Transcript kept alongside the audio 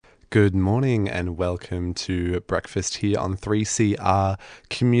Good morning and welcome to breakfast here on 3CR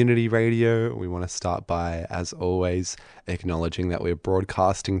Community Radio. We want to start by, as always, acknowledging that we're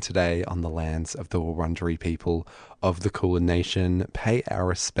broadcasting today on the lands of the Wurundjeri people of the Kulin Nation. Pay our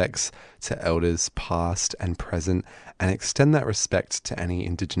respects to elders past and present and extend that respect to any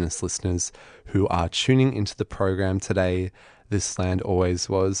Indigenous listeners who are tuning into the program today. This land always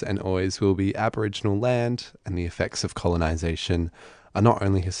was and always will be Aboriginal land, and the effects of colonisation are not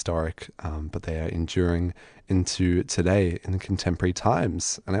only historic, but they are enduring into today in contemporary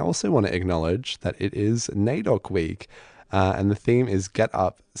times. And I also want to acknowledge that it is NAIDOC week, and the theme is Get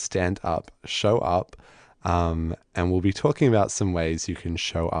Up, Stand Up, Show Up. And we'll be talking about some ways you can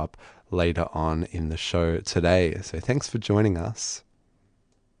show up later on in the show today. So thanks for joining us.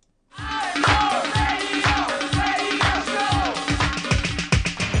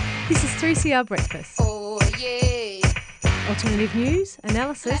 This is 3CR Breakfast. Oh, yeah. Alternative news,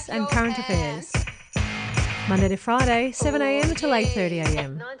 analysis and current affairs. Monday to Friday, 7am until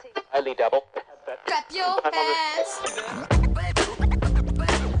 8:30am. Only double. Clap your hands.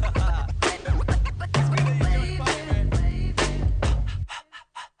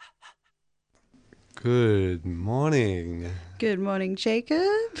 Good morning. Good morning, Jacob.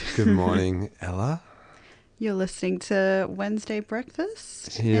 Good morning, Ella. You're listening to Wednesday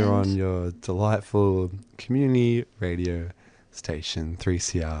Breakfast. Here and on your delightful community radio station,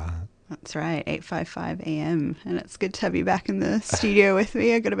 3CR. That's right, 8:55 a.m. And it's good to have you back in the studio with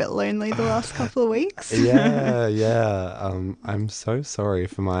me. I got a bit lonely the last couple of weeks. Yeah. I'm so sorry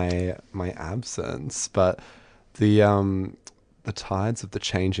for my absence, but the tides of the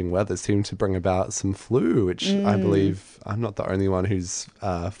changing weather seem to bring about some flu, which I believe I'm not the only one who's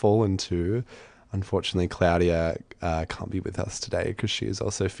fallen to. Unfortunately, Claudia can't be with us today because she is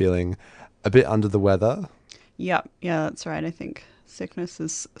also feeling a bit under the weather. Yeah, that's right. I think sickness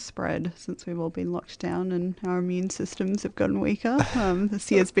has spread since we've all been locked down and our immune systems have gotten weaker. This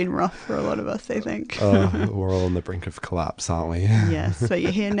year's been rough for a lot of us, I think. Oh, we're all on the brink of collapse, aren't we? Yes, but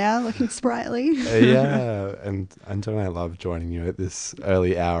you're here now looking sprightly. Yeah, and don't I love joining you at this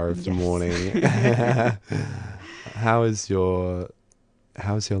early hour of the morning.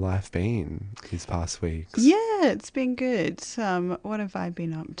 How's your life been these past weeks? Yeah, it's been good. What have I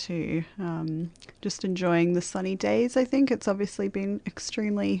been up to? Just enjoying the sunny days, I think. It's obviously been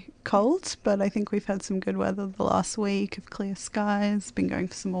extremely cold, but I think we've had some good weather the last week of clear skies, been going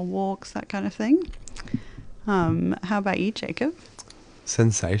for some more walks, that kind of thing. How about you, Jacob?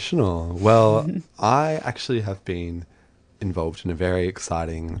 Sensational. Well, I actually have been involved in a very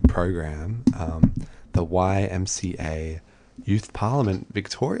exciting program, the YMCA Youth Parliament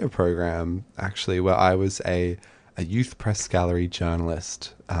Victoria program, actually, where I was a youth press gallery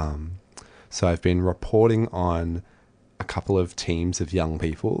journalist. So I've been reporting on a couple of teams of young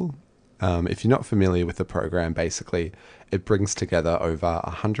people. If you're not familiar with the program, basically, it brings together over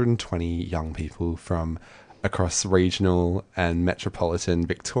 120 young people from across regional and metropolitan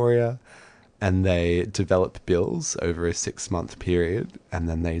Victoria, and they develop bills over a 6-month period, and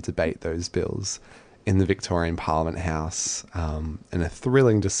then they debate those bills in the Victorian Parliament House, in a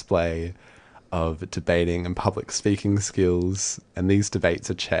thrilling display of debating and public speaking skills. And these debates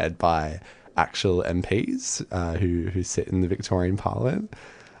are chaired by actual MPs who sit in the Victorian Parliament.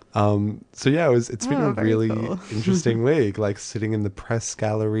 So yeah, it's been a really cool. interesting week, like sitting in the press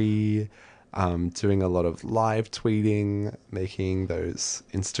gallery, doing a lot of live tweeting, making those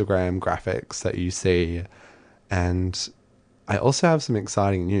Instagram graphics that you see. And I also have some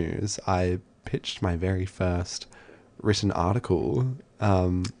exciting news. I pitched my very first written article,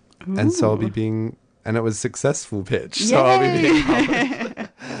 and so I'll be being, and it was a successful pitch. Yay! So I'll be being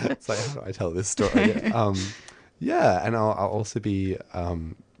published. It's like, how do I tell this story? Yeah, and I'll also be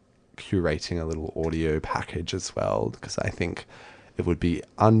curating a little audio package as well, because I think it would be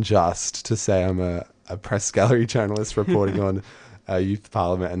unjust to say I'm a press gallery journalist reporting on youth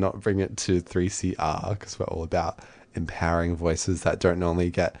parliament and not bring it to 3CR, because we're all about empowering voices that don't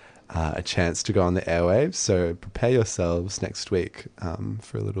normally get a chance to go on the airwaves. So prepare yourselves next week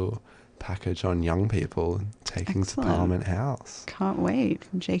for a little package on young people taking Excellent. to Parliament House. Can't wait.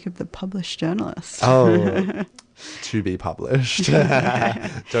 Jacob, the published journalist. Oh, to be published.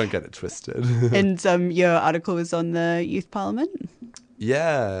 Don't get it twisted. And your article was on the Youth Parliament?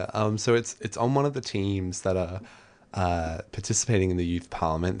 Yeah. So it's on one of the teams that are participating in the Youth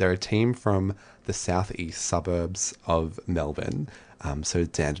Parliament. They're a team from the southeast suburbs of Melbourne. So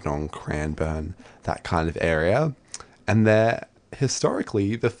Dandenong, Cranbourne, that kind of area. And they're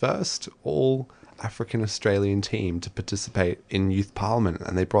historically the first all African Australian team to participate in Youth Parliament.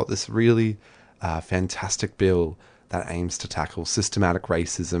 And they brought this really fantastic bill that aims to tackle systematic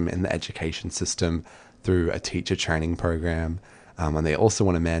racism in the education system through a teacher training program. And they also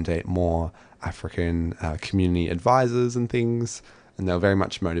want to mandate more African community advisors and things. And they're very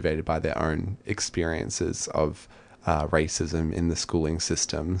much motivated by their own experiences of racism in the schooling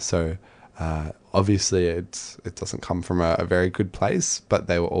system. So obviously it doesn't come from a very good place, but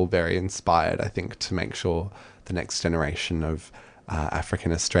they were all very inspired, I think, to make sure the next generation of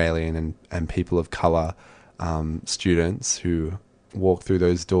African Australian and people of colour students who walk through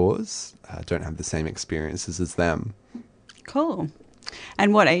those doors don't have the same experiences as them. Cool.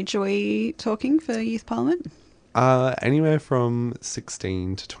 And what age are we talking for Youth Parliament? Anywhere from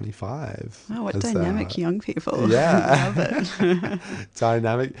 16 to 25. Oh, what dynamic young people. Yeah. Love it.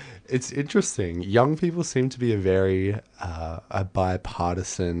 Dynamic. It's interesting. Young people seem to be a very a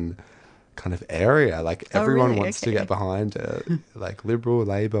bipartisan kind of area. Like everyone really? wants to Okay. get behind it. Like Liberal,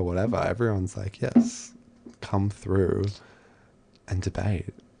 Labour, whatever. Everyone's like, yes, come through and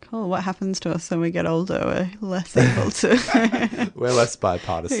debate. Cool. What happens to us when we get older? We're less able to We're less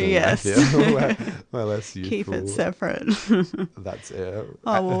bipartisan. Yes. I feel. We're less youthful. keep it separate. That's it.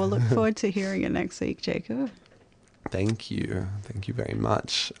 Oh, well, we'll look forward to hearing it next week, Jacob. Thank you. Thank you very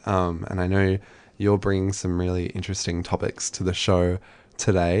much. And I know you're bringing some really interesting topics to the show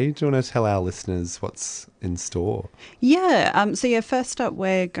today. Do you want to tell our listeners what's in store? Yeah. First up,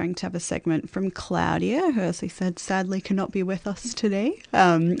 we're going to have a segment from Claudia, who, as I said, sadly cannot be with us today.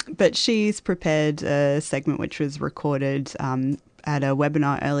 But she's prepared a segment which was recorded at a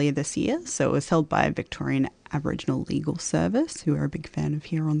webinar earlier this year. So it was held by Victorian Aboriginal Legal Service, who are a big fan of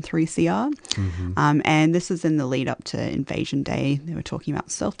here on 3CR. And this is in the lead up to Invasion Day. They were talking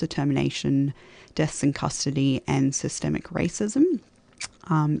about self-determination, deaths in custody, and systemic racism.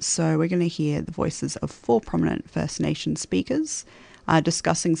 So we're going to hear the voices of 4 prominent First Nation speakers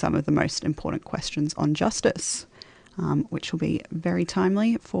discussing some of the most important questions on justice, which will be very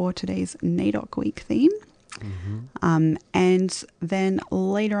timely for today's NAIDOC Week theme. And then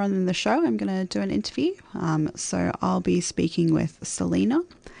later on in the show, I'm going to do an interview. So I'll be speaking with Selena.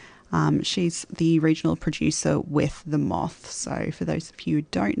 She's the regional producer with The Moth. So for those of you who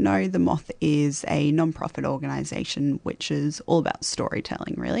don't know, The Moth is a non-profit organisation which is all about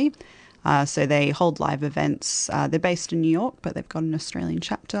storytelling, really. So they hold live events. They're based in New York, but they've got an Australian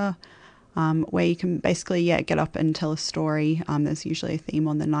chapter where you can basically, get up and tell a story. There's usually a theme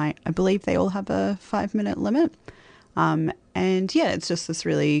on the night. I believe they all have a 5-minute limit. It's just this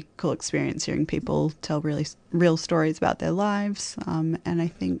really cool experience hearing people tell really real stories about their lives. And I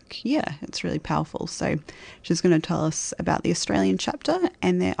think, it's really powerful. So she's going to tell us about the Australian chapter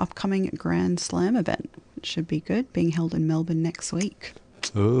and their upcoming Grand Slam event, which should be good, being held in Melbourne next week.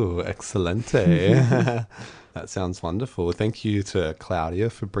 Oh, excelente. That sounds wonderful. Thank you to Claudia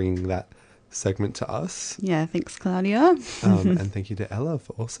for bringing that segment to us. Yeah, thanks, Claudia. And thank you to Ella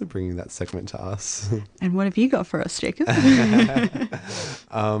for also bringing that segment to us. And what have you got for us, Jacob?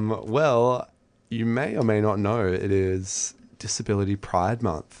 Well, you may or may not know it is Disability Pride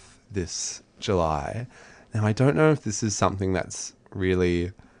Month this July. Now, I don't know if this is something that's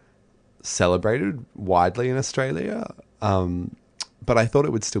really celebrated widely in Australia, but I thought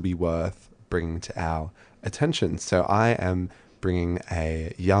it would still be worth bringing to our attention. So I am bringing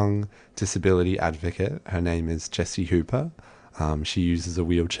a young disability advocate. Her name is Jessie Hooper. She uses a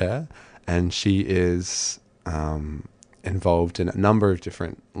wheelchair, and she is involved in a number of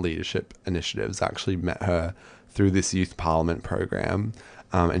different leadership initiatives. I actually met her through this Youth Parliament program,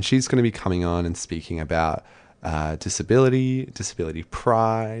 and she's going to be coming on and speaking about disability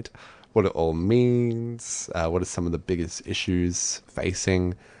pride, what it all means, what are some of the biggest issues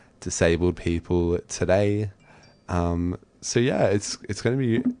facing disabled people today. It's going to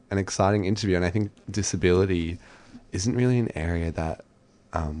be an exciting interview, and I think disability isn't really an area that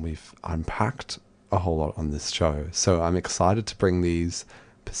we've unpacked a whole lot on this show. So I'm excited to bring these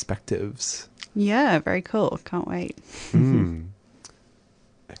perspectives. Yeah, very cool. Can't wait.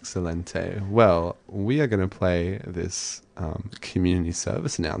 Excelente. Well, we are going to play this community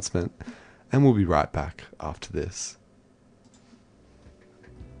service announcement, and we'll be right back after this.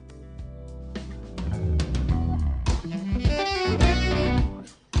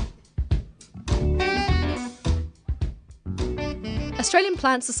 Australian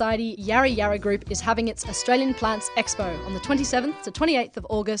Plant Society Yarra Yarra Group is having its Australian Plants Expo on the 27th to 28th of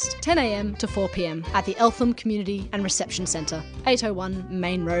August, 10am to 4pm at the Eltham Community and Reception Centre, 801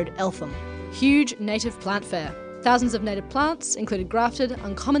 Main Road, Eltham. Huge native plant fair. Thousands of native plants, including grafted,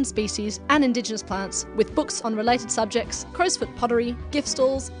 uncommon species and Indigenous plants, with books on related subjects, crowsfoot pottery, gift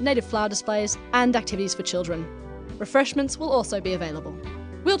stalls, native flower displays and activities for children. Refreshments will also be available.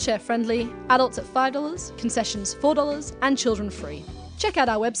 Wheelchair friendly, adults at $5, concessions $4 and children free. Check out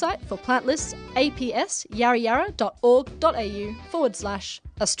our website for plant lists,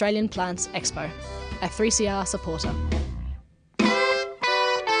 apsyarrayarra.org.au/Australian Plants Expo. A 3CR supporter.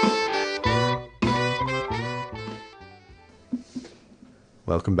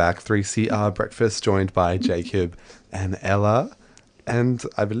 Welcome back, 3CR Breakfast, joined by Jacob and Ella. And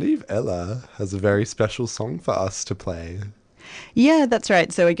I believe Ella has a very special song for us to play. Yeah, that's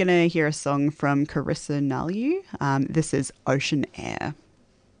right. So we're going to hear a song from Carissa Nalyu. This is Ocean Air.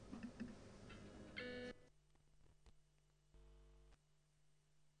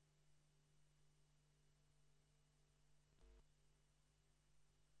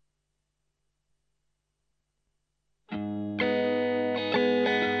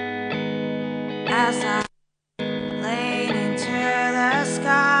 As I lean into the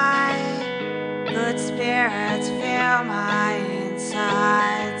sky, good spirits fill my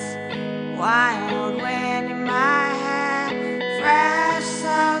insides. Wild wind in my hair, fresh,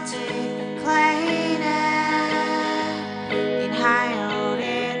 salty, clean air, inhaled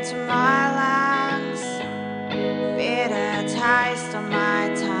into my lungs, bitter taste on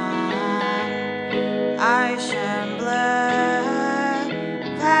my tongue. Ocean blue,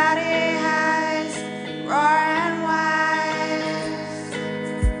 cloudy haze, roaring waves.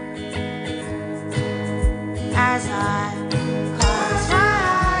 As I close my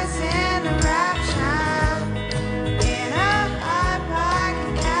eyes in the rapture, in a heart I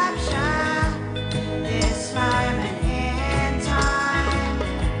can capture this moment in time.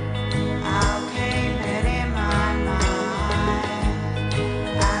 I'll keep it in my mind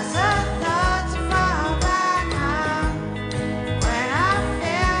as a thought to fall back on when I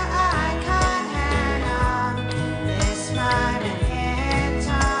feel I can't hang on. This moment in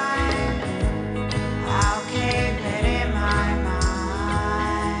time, I'll keep it in my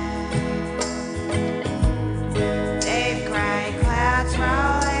mind. Deep grey clouds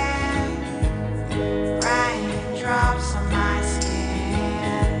rolling, raindrops on my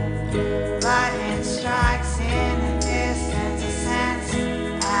skin. Lightning strikes in the distance, a sense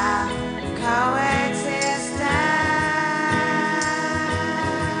our coexistence.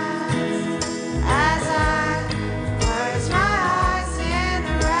 As I close my eyes in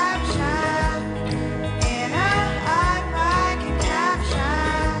the rapture, in a heart I can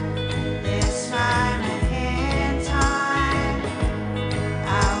capture this moment in time.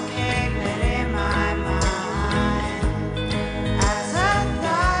 I'll keep it in my mind as a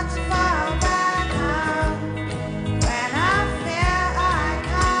thought to fall back on when I feel I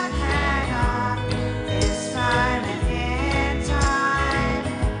can't hang on. This moment in time,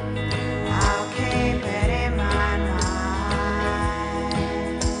 I'll keep it in my mind.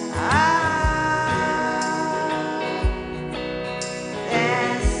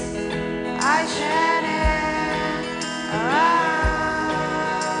 This ocean air,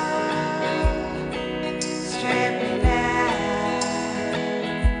 strip me bare.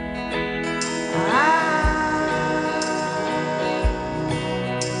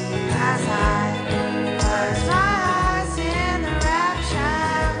 As I close my eyes in the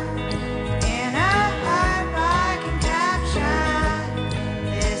rapture, in a heart I can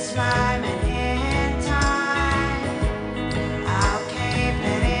capture this moment in time. I'll keep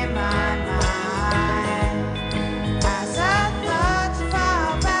it in my mind as a thought to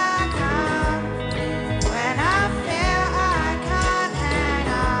fall back on when I feel I can't hang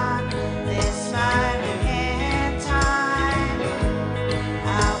on. This moment in time,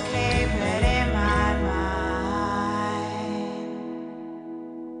 I'll keep it in my mind.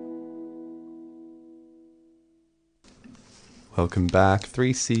 Welcome back,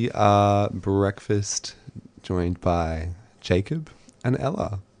 3CR Breakfast, joined by Jacob and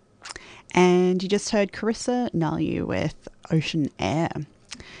Ella. And you just heard Carissa Nalyu with Ocean Air.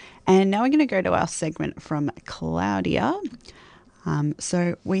 And now we're going to go to our segment from Claudia.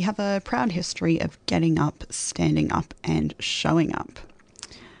 So we have a proud history of getting up, standing up and showing up.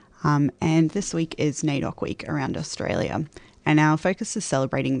 And this week is NAIDOC Week around Australia. And our focus is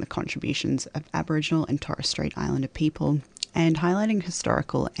celebrating the contributions of Aboriginal and Torres Strait Islander people and highlighting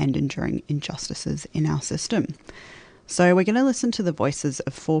historical and enduring injustices in our system. So we're going to listen to the voices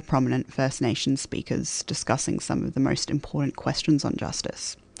of 4 prominent First Nations speakers discussing some of the most important questions on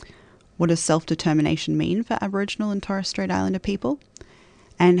justice. What does self-determination mean for Aboriginal and Torres Strait Islander people?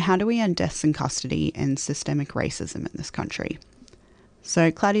 And how do we end deaths in custody and systemic racism in this country?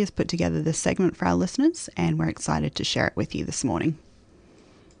 So Claudia's put together this segment for our listeners, and we're excited to share it with you this morning.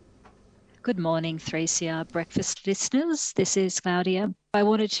 Good morning, 3CR Breakfast listeners. This is Claudia. I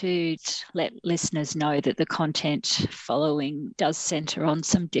wanted to let listeners know that the content following does centre on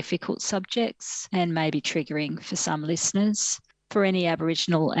some difficult subjects and may be triggering for some listeners. For any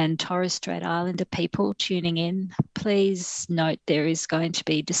Aboriginal and Torres Strait Islander people tuning in, please note there is going to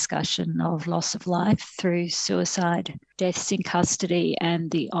be discussion of loss of life through suicide, deaths in custody,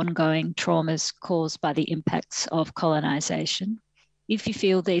 and the ongoing traumas caused by the impacts of colonisation. If you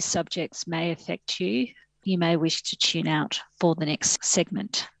feel these subjects may affect you, you may wish to tune out for the next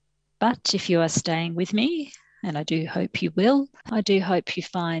segment. But if you are staying with me, and I do hope you will, I do hope you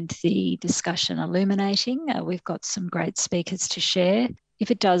find the discussion illuminating. We've got some great speakers to share. If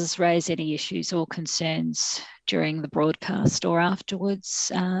it does raise any issues or concerns during the broadcast or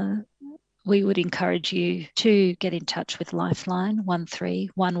afterwards, we would encourage you to get in touch with Lifeline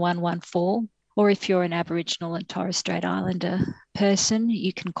 131114. Or if you're an Aboriginal and Torres Strait Islander person,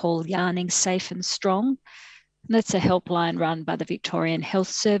 you can call Yarning Safe and Strong. That's a helpline run by the Victorian Health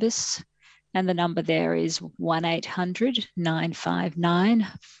Service. And the number there is 1800 959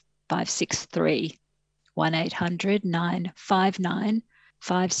 563. 1800 959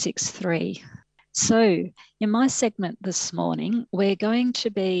 563. So in my segment this morning, we're going to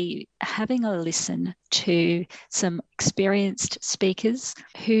be having a listen to some experienced speakers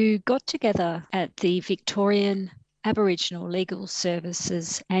who got together at the Victorian Aboriginal Legal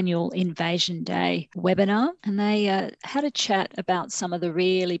Services Annual Invasion Day webinar, and they had a chat about some of the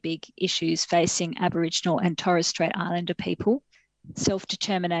really big issues facing Aboriginal and Torres Strait Islander people: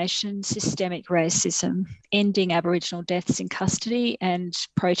 self-determination, systemic racism, ending Aboriginal deaths in custody, and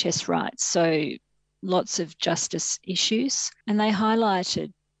protest rights. So lots of justice issues. And they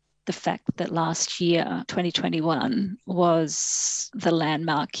highlighted the fact that last year, 2021, was the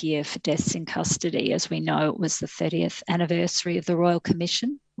landmark year for deaths in custody. As we know, it was the 30th anniversary of the Royal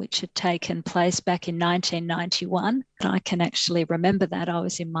Commission, which had taken place back in 1991. And I can actually remember that. I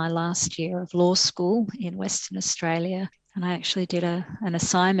was in my last year of law school in Western Australia, and I actually did an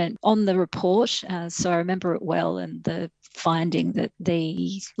assignment on the report, so I remember it well, and the finding that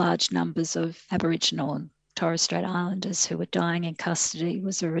the large numbers of Aboriginal and Torres Strait Islanders who were dying in custody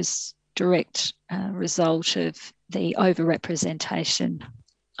was a direct result of the overrepresentation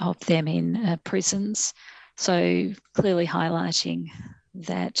of them in prisons. So clearly highlighting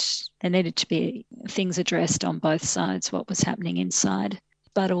that there needed to be things addressed on both sides, what was happening inside.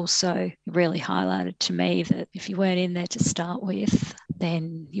 But also really highlighted to me that if you weren't in there to start with,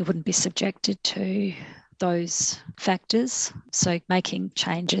 then you wouldn't be subjected to those factors. So making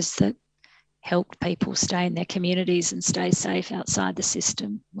changes that helped people stay in their communities and stay safe outside the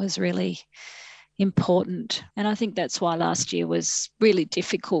system was really important. And I think that's why last year was really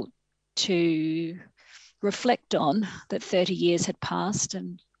difficult to reflect on, that 30 years had passed,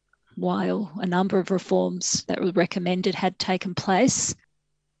 and while a number of reforms that were recommended had taken place,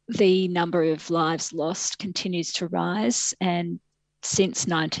 the number of lives lost continues to rise. And since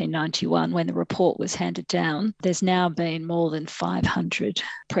 1991, when the report was handed down, there's now been more than 500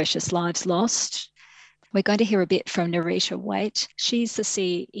 precious lives lost. We're going to hear a bit from Nerita Waite. She's the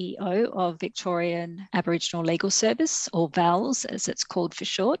CEO of Victorian Aboriginal Legal Service, or VALS as it's called for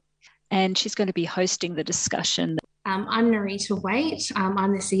short, and she's going to be hosting the discussion. I'm Nerita Waite. I'm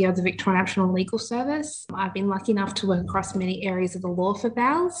the CEO of the Victorian Aboriginal Legal Service. I've been lucky enough to work across many areas of the law for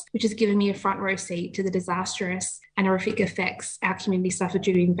VALS, which has given me a front row seat to the disastrous and horrific effects our community suffered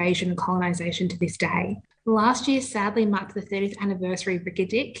due to invasion and colonisation to this day. Last year sadly marked the 30th anniversary of Rikki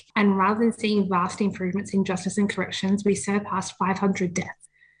Tikki, and rather than seeing vast improvements in justice and corrections, we surpassed 500 deaths.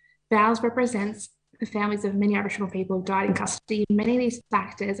 VALS represents the families of many Aboriginal people who died in custody. Many of these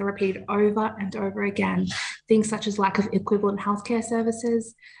factors are repeated over and over again. Things such as lack of equivalent healthcare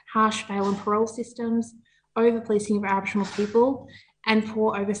services, harsh bail and parole systems, over-policing of Aboriginal people, and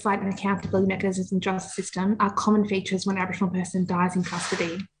poor oversight and accountability mechanisms in the justice system are common features when an Aboriginal person dies in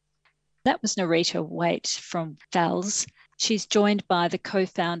custody. That was Nerita Waite from VALS. She's joined by the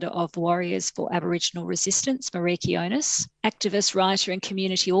co-founder of Warriors for Aboriginal Resistance, Mariki Onus, activist, writer and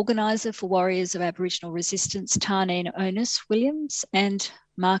community organiser for Warriors of Aboriginal Resistance, Tarneen Onus Williams, and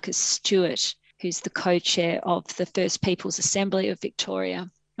Marcus Stewart, who's the co-chair of the First Peoples Assembly of Victoria.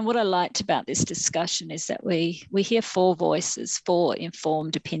 And what I liked about this discussion is that we hear four voices, four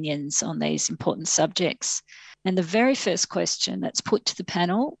informed opinions on these important subjects. And the very first question that's put to the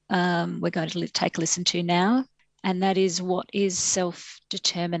panel, we're going to take a listen to now. And that is, what is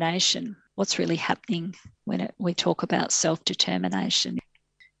self-determination? What's really happening when we talk about self-determination?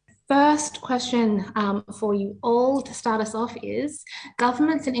 first question for you all to start us off is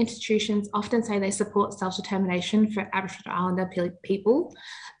governments and institutions often say they support self-determination for Aboriginal Islander people,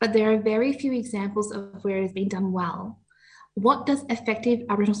 but there are very few examples of where it has been done well. What does effective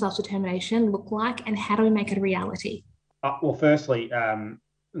Aboriginal self-determination look like, and how do we make it a reality? Well, firstly,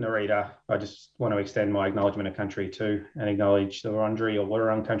 Narita, I just want to extend my acknowledgement of country too, and acknowledge the Wurundjeri or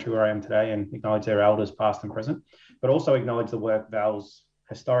Wurrung country where I am today, and acknowledge their elders past and present, but also acknowledge the work VALS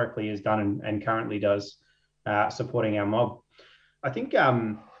historically has done and currently does, supporting our mob. I think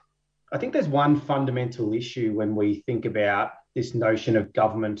there's one fundamental issue when we think about this notion of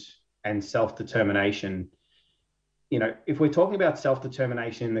government and self-determination. You know, if we're talking about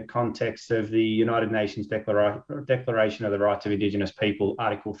self-determination in the context of the United Nations Declaration of the Rights of Indigenous People,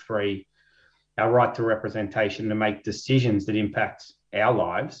 Article 3, our right to representation to make decisions that impact our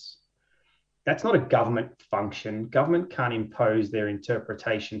lives, that's not a government function. Government can't impose their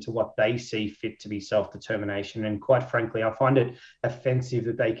interpretation to what they see fit to be self-determination. And quite frankly, I find it offensive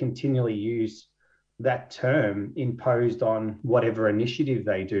that they continually use that term imposed on whatever initiative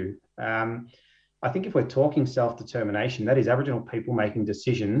they do. I think if we're talking self-determination, that is Aboriginal people making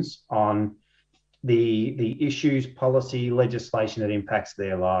decisions on the issues, policy, legislation that impacts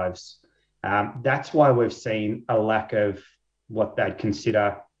their lives. That's why we've seen a lack of what they'd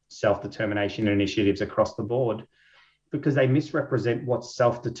consider self-determination initiatives across the board, because they misrepresent what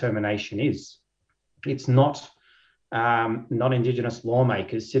self-determination is. It's not non-Indigenous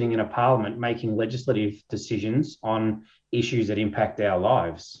lawmakers sitting in a parliament making legislative decisions on issues that impact our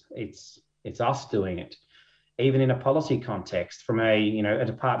lives. It's us doing it, even in a policy context, from a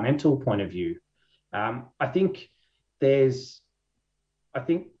departmental point of view. I think there's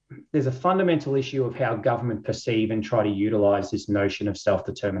a fundamental issue of how government perceive and try to utilise this notion of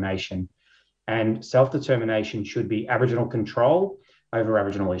self-determination. And self-determination should be Aboriginal control over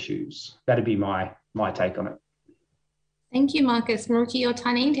Aboriginal issues. That'd be my take on it. Thank you, Marcus. Maruki or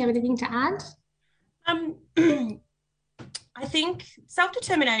Tanine, do you have anything to add? I think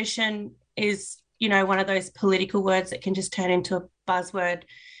self-determination is, one of those political words that can just turn into a buzzword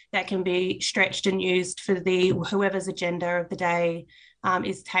that can be stretched and used for whoever's agenda of the day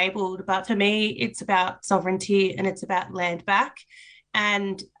is tabled. But for me, it's about sovereignty and it's about land back.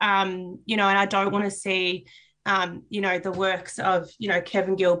 And, and I don't want to see, the works of,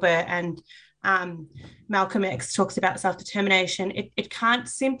 Kevin Gilbert and Malcolm X talks about self-determination. It can't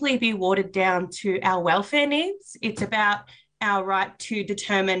simply be watered down to our welfare needs. It's about our right to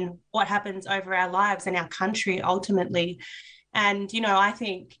determine what happens over our lives and our country ultimately. And, I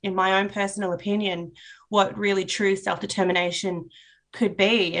think in my own personal opinion, what really true self-determination could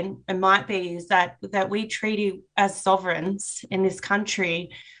be and might be is that we treaty as sovereigns in this country,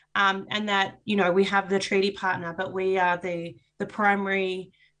 and that, we have the treaty partner, but we are the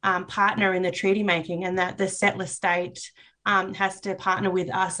primary partner in the treaty making, and that the settler state has to partner with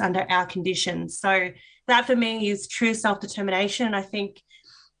us under our conditions. So that for me is true self-determination. I think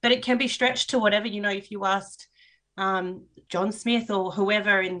that it can be stretched to whatever, if you asked John Smith or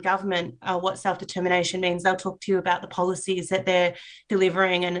whoever in government what self-determination means, they'll talk to you about the policies that they're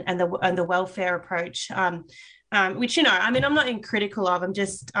delivering and the welfare approach, which, I'm not critical of. I'm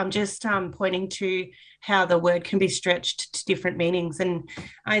just pointing to how the word can be stretched to different meanings. And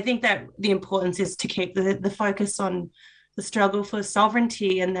I think that the importance is to keep the focus on the struggle for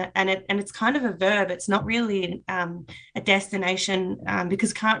sovereignty, and it's kind of a verb. It's not really a destination,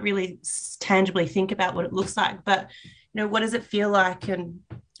 because can't really tangibly think about what it looks like. But what does it feel like? And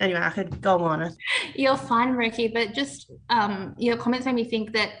anyway, I could go on. You're fine, Maruki, but just your comments made me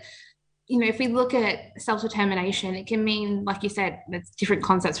think that if we look at self-determination, it can mean, like you said, there's different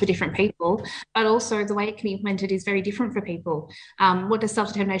concepts for different people, but also the way it can be implemented is very different for people. What does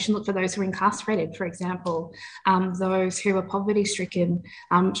self-determination look for those who are incarcerated, for example, those who are poverty-stricken,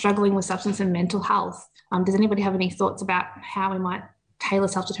 struggling with substance and mental health? Does anybody have any thoughts about how we might tailor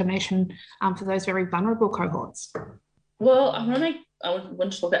self-determination for those very vulnerable cohorts? Well, I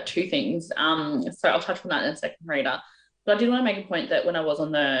want to talk about two things. So I'll touch on that in a second, Rita. But I did want to make a point that when I was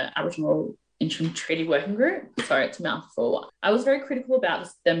on the Aboriginal Interim Treaty Working Group, sorry, it's a mouthful, I was very critical about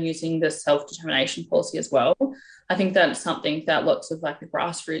them using the self-determination policy as well. I think that's something that lots of the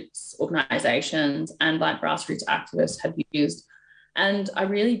grassroots organisations and grassroots activists have used. And I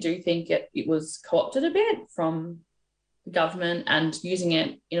really do think it was co-opted a bit from the government and using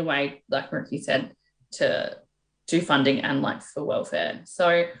it in a way, like Maruki said, to do funding and for welfare.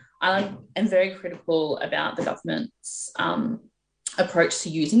 So I am very critical about the government's approach to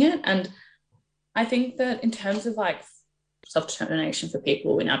using it. And I think that in terms of self-determination for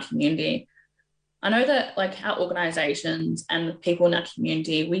people in our community, I know that like our organisations and people in our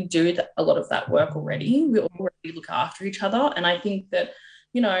community, we do a lot of that work already. We already look after each other. And I think that,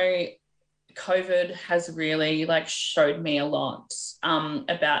 you know, COVID has really like showed me a lot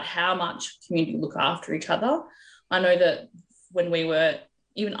about how much community look after each other. I know that when we were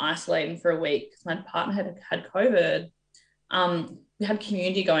even isolating for a week, my partner had COVID, we had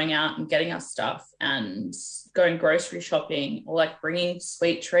community going out and getting us stuff and going grocery shopping or like bringing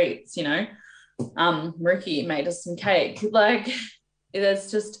sweet treats, you know. Ricky made us some cake. Like,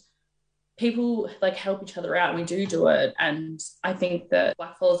 there's just people like help each other out, and we do it. And I think that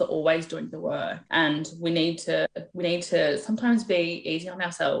blackfellas are always doing the work, and we need to sometimes be easy on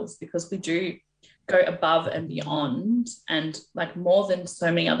ourselves, because we do go above and beyond, and like more than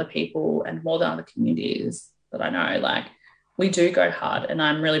so many other people and more than other communities that I know, like we do go hard, and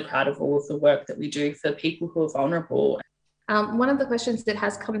I'm really proud of all of the work that we do for people who are vulnerable. One of the questions that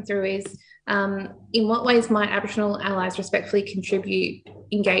has come through is, in what ways might Aboriginal allies respectfully contribute,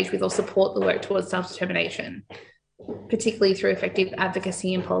 engage with or support the work towards self-determination, particularly through effective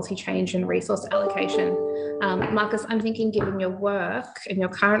advocacy and policy change and resource allocation? Marcus, I'm thinking given your work and your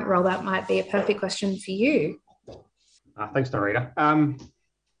current role, that might be a perfect question for you. Thanks, Narita.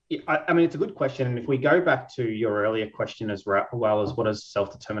 I mean, it's a good question. And if we go back to your earlier question as well as what does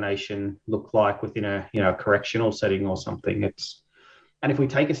self-determination look like within a, you know, correctional setting or something, and if we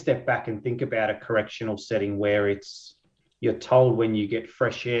take a step back and think about a correctional setting where you're told when you get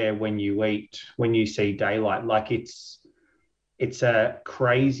fresh air, when you eat, when you see daylight, like it's a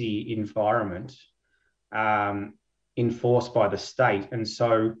crazy environment enforced by the state. And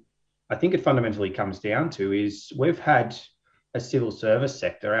so I think it fundamentally comes down to is we've had a civil service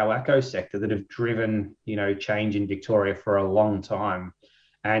sector, our ACCO sector, that have driven, you know, change in Victoria for a long time.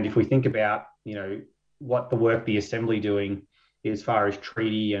 And if we think about, you know, what the work the Assembly doing as far as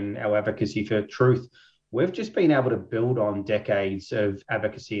treaty and our advocacy for truth, we've just been able to build on decades of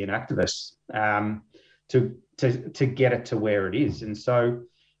advocacy and activists to get it to where it is. And so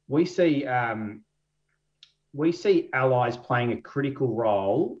we see allies playing a critical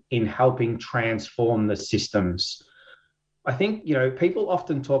role in helping transform the systems. I think, you know, people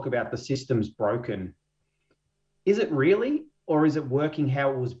often talk about the system's broken. Is it really, or is it working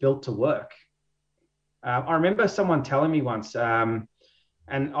how it was built to work? I remember someone telling me once, and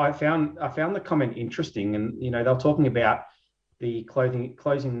I found the comment interesting. And you know, they're talking about the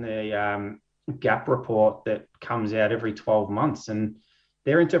closing the gap report that comes out every 12 months, and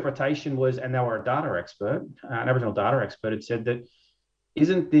their interpretation was, and they were a data expert, an Aboriginal data expert, had said that,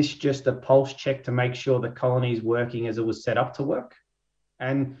 isn't this just a pulse check to make sure the colony is working as it was set up to work?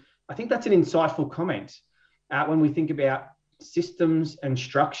 And I think that's an insightful comment when we think about systems and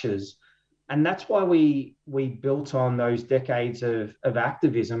structures. And that's why we built on those decades of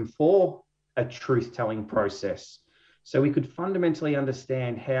activism for a truth-telling process. So we could fundamentally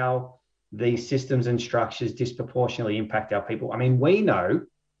understand how these systems and structures disproportionately impact our people. I mean, we know,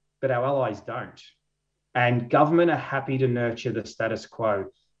 but our allies don't. And government are happy to nurture the status quo,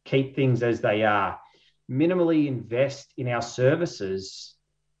 keep things as they are, minimally invest in our services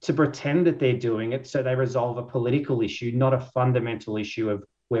to pretend that they're doing it so they resolve a political issue, not a fundamental issue of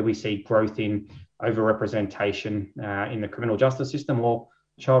where we see growth in overrepresentation in the criminal justice system or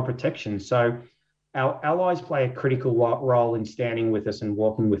child protection. So our allies play a critical role in standing with us and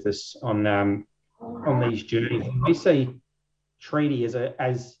walking with us on these journeys. We see treaty as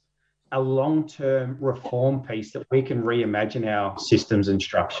a long-term reform piece that we can reimagine our systems and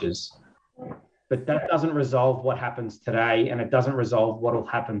structures. But that doesn't resolve what happens today, and it doesn't resolve what will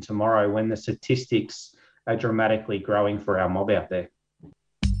happen tomorrow when the statistics are dramatically growing for our mob out there.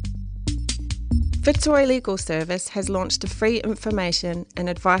 Fitzroy Legal Service has launched a free information and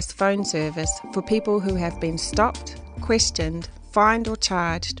advice phone service for people who have been stopped, questioned, fined or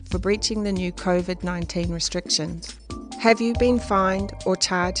charged for breaching the new COVID-19 restrictions. Have you been fined or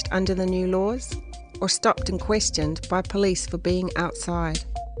charged under the new laws, or stopped and questioned by police for being outside?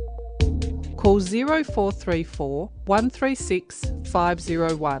 Call 0434 136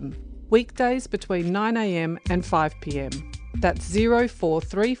 501, weekdays between 9am and 5pm. That's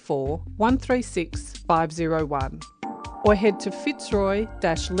 0434 136 501. Or head to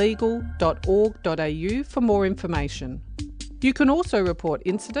fitzroy-legal.org.au for more information. You can also report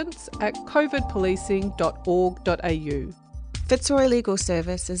incidents at covidpolicing.org.au. Fitzroy Legal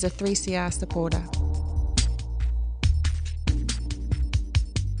Service is a 3CR supporter.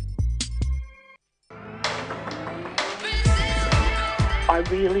 I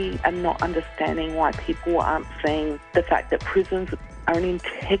really am not understanding why people aren't seeing the fact that prisons are an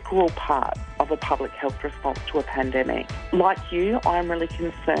integral part of of a public health response to a pandemic. Like you, I'm really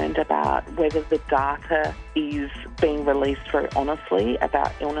concerned about whether the data is being released very honestly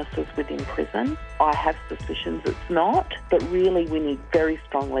about illnesses within prison. I have suspicions it's not, but really we need very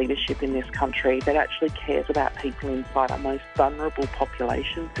strong leadership in this country that actually cares about people inside our most vulnerable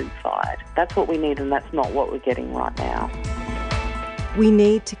populations inside. That's what we need, and that's not what we're getting right now. We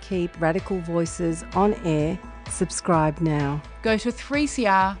need to keep Radical Voices on air. Subscribe now. Go to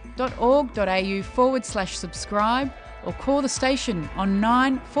 3cr.org.au/subscribe or call the station on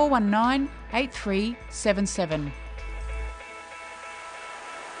 9419 8377.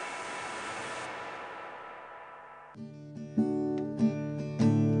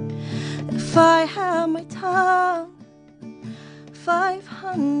 If I had my tongue,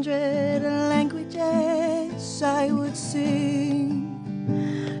 500 languages I would sing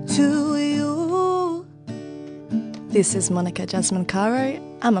to you. This is Monica Jasmine Caro.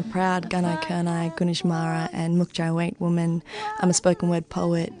 I'm a proud Gunai Kurnai, Gunishmara and Mukjai woman. I'm a spoken word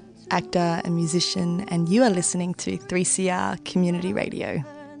poet, actor and musician, and you are listening to 3CR Community Radio.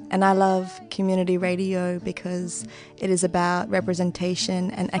 And I love community radio because it is about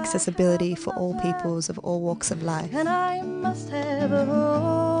representation and accessibility for all peoples of all walks of life. And I must have a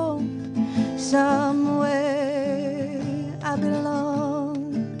home somewhere I belong.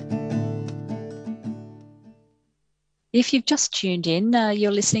 If you've just tuned in,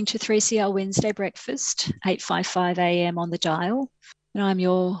 you're listening to 3CR Wednesday Breakfast, 8:55 a.m. on the dial. And I'm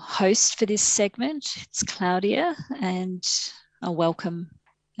your host for this segment. It's Claudia, and I welcome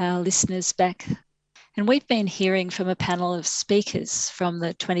our listeners back. And we've been hearing from a panel of speakers from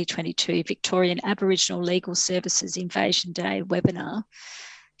the 2022 Victorian Aboriginal Legal Services Invasion Day webinar.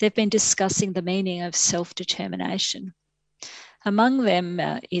 They've been discussing the meaning of self-determination. Among them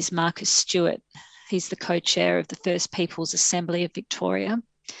is Marcus Stewart. He's the co-chair of the First Peoples Assembly of Victoria.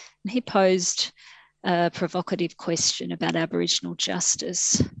 And he posed a provocative question about Aboriginal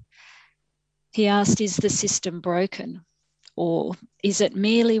justice. He asked, is the system broken? Or is it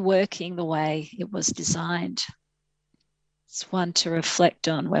merely working the way it was designed? It's one to reflect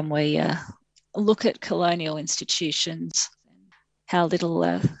on when we look at colonial institutions, how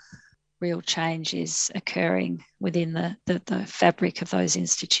little real change is occurring within the fabric of those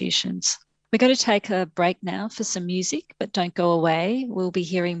institutions. We're going to take a break now for some music, but don't go away. We'll be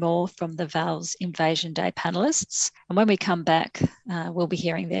hearing more from the VALS Invasion Day panellists. And when we come back, we'll be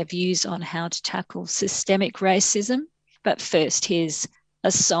hearing their views on how to tackle systemic racism. But first, here's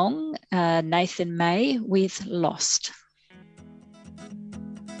a song, Nathan May with Lost.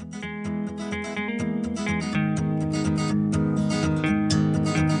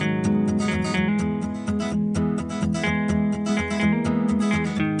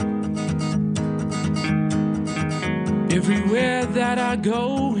 Everywhere that I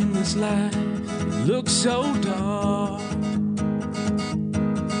go in this life, it looks so dark.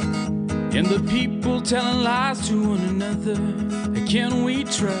 And the people telling lies to one another, can we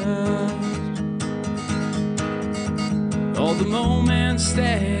trust? All the moments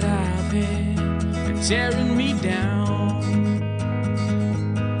that I've had are tearing me down.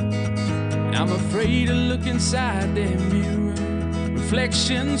 I'm afraid to look inside that mirror,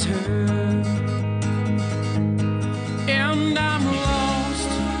 reflections hurt. And I'm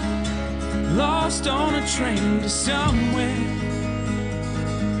lost on a train to somewhere.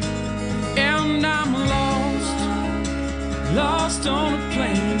 And I'm lost on a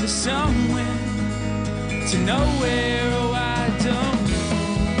plane to somewhere, to nowhere, oh I don't know.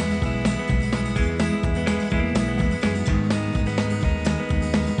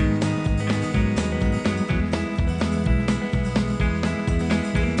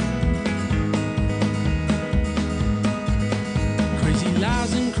 Crazy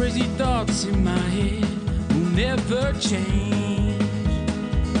lies and crazy thoughts in my head will never change.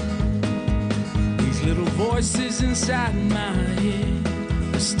 Little voices inside my head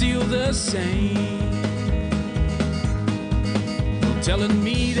are still the same, telling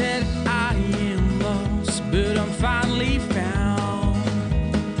me that I am lost, but I'm finally found.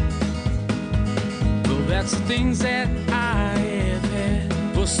 Well, that's the things that I have had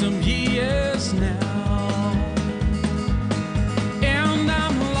for some years now. And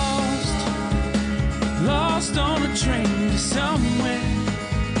I'm lost on a train to somewhere.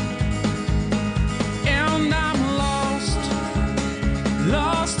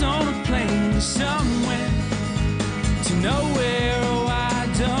 Lost on a plane to somewhere, to nowhere, oh I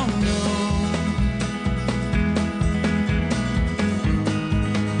don't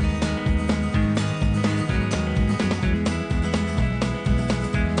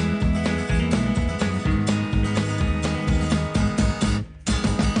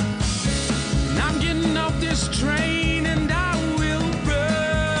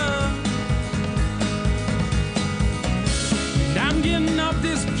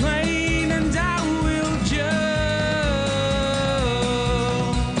is plain and I will judge.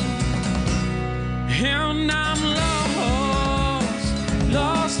 And I'm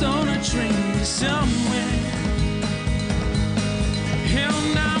lost on a train to somewhere.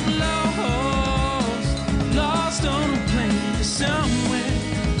 And I'm lost on a plane to somewhere,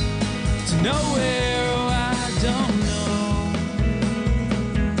 to nowhere. Oh, I don't know.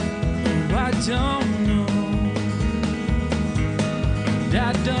 Oh, I don't know.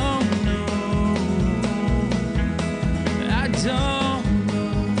 I don't know. I don't.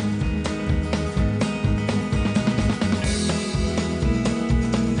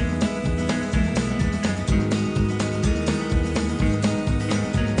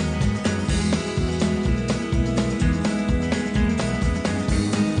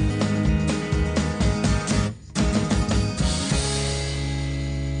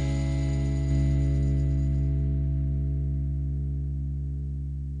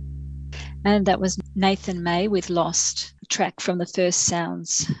 And that was Nathan May with Lost, a track from the First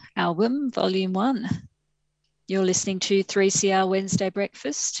Sounds album, Volume 1. You're listening to 3CR Wednesday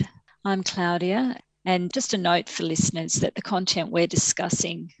Breakfast. I'm Claudia. And just a note for listeners that the content we're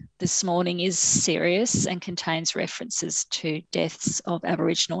discussing this morning is serious and contains references to deaths of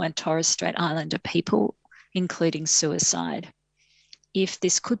Aboriginal and Torres Strait Islander people, including suicide. If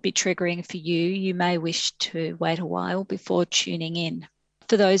this could be triggering for you, you may wish to wait a while before tuning in.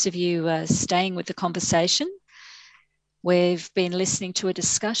 For those of you staying with the conversation, we've been listening to a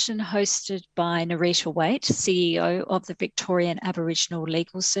discussion hosted by Nerita Waite, CEO of the Victorian Aboriginal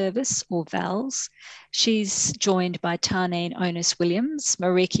Legal Service, or VALS. She's joined by Tarneen Onus-Williams,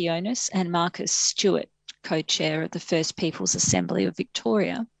 Mariki Onus and Marcus Stewart, co-chair of the First Peoples Assembly of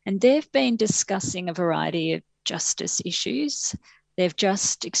Victoria. And they've been discussing a variety of justice issues. They've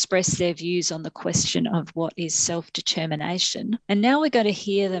just expressed their views on the question of what is self-determination. And now we're going to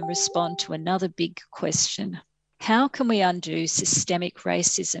hear them respond to another big question. How can we undo systemic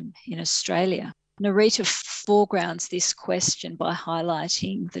racism in Australia? Nerita foregrounds this question by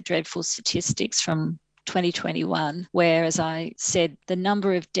highlighting the dreadful statistics from 2021, where, as I said, the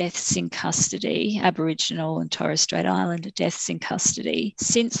number of deaths in custody, Aboriginal and Torres Strait Islander deaths in custody,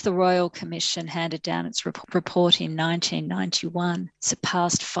 since the Royal Commission handed down its report in 1991,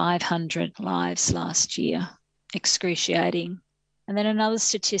 surpassed 500 lives last year. Excruciating. And then another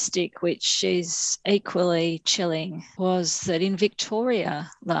statistic which is equally chilling was that in Victoria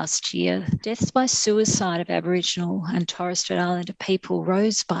last year, deaths by suicide of Aboriginal and Torres Strait Islander people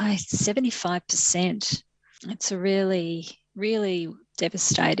rose by 75%. It's a really, really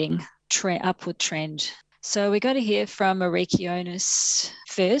devastating upward trend. So we're going to hear from Mariki Onus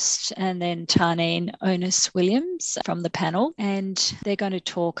first and then Tarneen Onus-Williams from the panel, and they're going to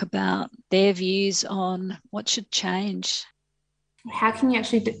talk about their views on what should change. How can you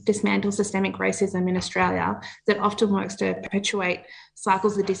actually dismantle systemic racism in Australia that often works to perpetuate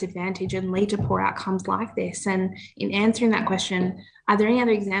cycles of disadvantage and lead to poor outcomes like this? And in answering that question, are there any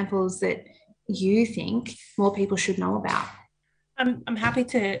other examples that you think more people should know about? I'm happy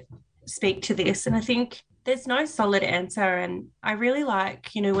to speak to this, and I think there's no solid answer. And I really like,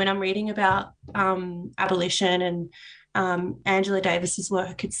 when I'm reading about abolition and Angela Davis's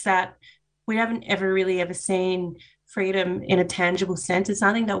work, it's that we haven't ever seen freedom in a tangible sense. It's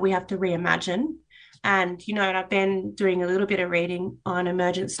something that we have to reimagine. And, and I've been doing a little bit of reading on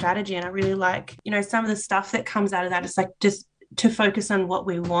emergent strategy, and I really like, some of the stuff that comes out of that. It's like just to focus on what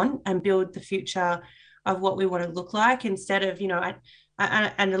we want and build the future of what we want to look like, instead of,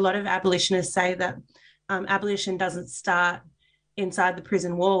 and a lot of abolitionists say that abolition doesn't start inside the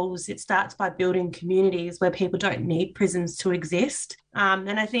prison walls. It starts by building communities where people don't need prisons to exist.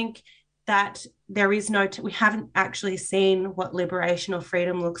 And I think that there is we haven't actually seen what liberation or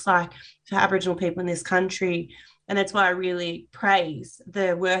freedom looks like for Aboriginal people in this country. And that's why I really praise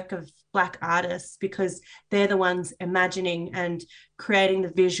the work of Black artists, because they're the ones imagining and creating the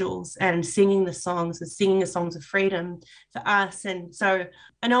visuals and singing the songs of freedom for us. And so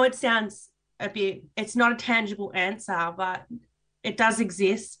I know it sounds it's not a tangible answer, but it does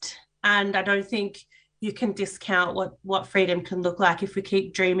exist. And I don't think you can discount what freedom can look like if we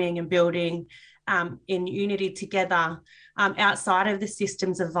keep dreaming and building in unity together outside of the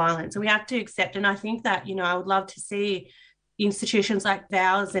systems of violence. And we have to accept, and I think that, I would love to see institutions like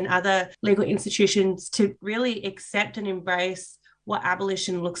VALS and other legal institutions to really accept and embrace what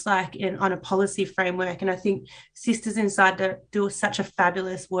abolition looks like on a policy framework. And I think Sisters Inside do such a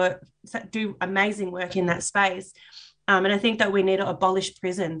fabulous work, do amazing work in that space. And I think that we need to abolish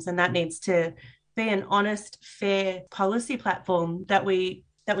prisons, and that needs to be an honest, fair policy platform that we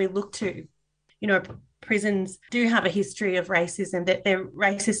look to. prisons do have a history of racism, that they're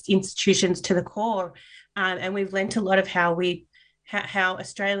racist institutions to the core. And we've learnt a lot of how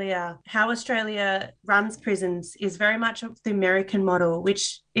Australia runs prisons is very much of the American model,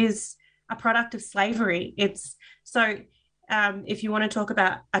 which is a product of slavery. It's so if you want to talk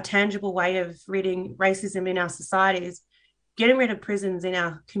about a tangible way of ridding racism in our societies, getting rid of prisons in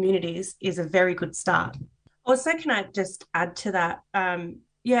our communities is a very good start. Also, can I just add to that?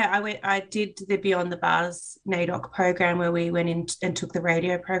 I did the Beyond the Bars NAIDOC program, where we went in and took the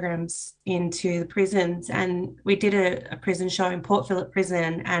radio programs into the prisons, and we did a prison show in Port Phillip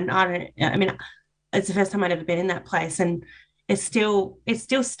Prison. And it's the first time I'd ever been in that place, and it still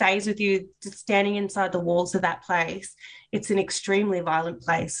stays with you just standing inside the walls of that place. It's an extremely violent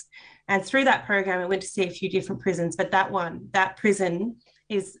place. And through that program, I went to see a few different prisons, but that prison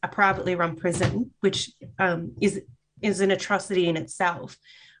is a privately run prison, which is an atrocity in itself.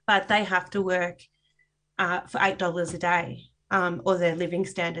 But they have to work for $8 a day, or their living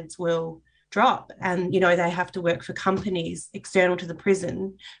standards will drop. And, they have to work for companies external to the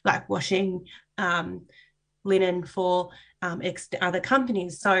prison, like washing linen for other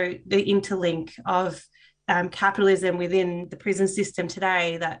companies. So the interlink of capitalism within the prison system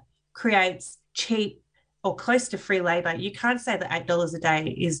today that creates cheap or close to free labour. You can't say that $8 a day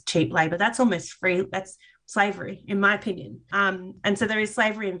is cheap labour. That's almost free. That's slavery, in my opinion. And so there is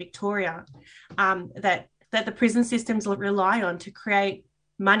slavery in Victoria that the prison systems rely on to create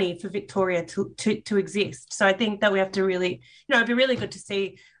money for Victoria to exist. So I think that we have to really, it'd be really good to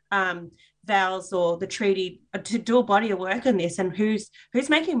see VALS or the treaty to do a body of work on this, and who's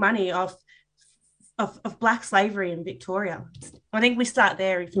making money off Black slavery in Victoria. I think we start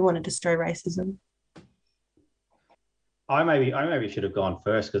there if you want to destroy racism. I maybe should have gone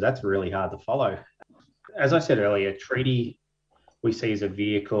first, because that's really hard to follow. As I said earlier, treaty we see as a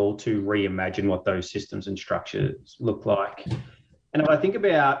vehicle to reimagine what those systems and structures look like. And if I think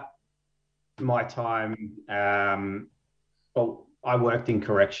about my time, I worked in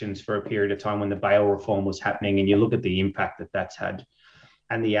corrections for a period of time when the bail reform was happening, and you look at the impact that that's had,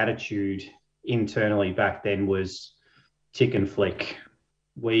 and the attitude internally back then was tick and flick.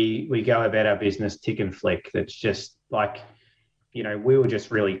 We go about our business, tick and flick. That's just like, we were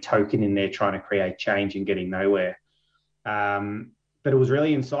just really token in there trying to create change and getting nowhere. But it was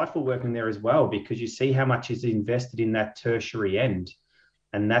really insightful working there as well, because you see how much is invested in that tertiary end.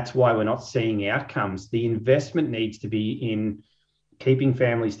 And that's why we're not seeing outcomes. The investment needs to be in keeping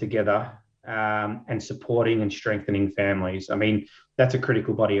families together and supporting and strengthening families. I mean, that's a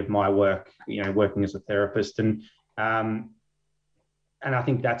critical body of my work, working as a therapist. And I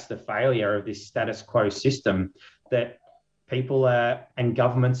think that's the failure of this status quo system, that people and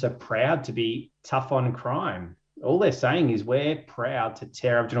governments are proud to be tough on crime. All they're saying is we're proud to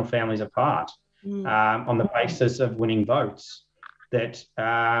tear Aboriginal families apart on the basis of winning votes. That,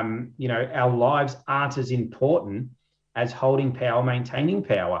 our lives aren't as important as holding power, maintaining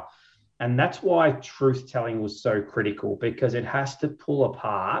power. And that's why truth-telling was so critical, because it has to pull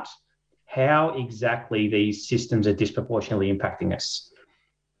apart how exactly these systems are disproportionately impacting us.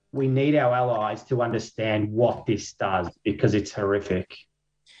 We need our allies to understand what this does, because it's horrific.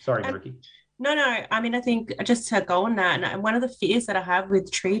 Sorry, Ricky. No. I mean, I think just to go on that, and one of the fears that I have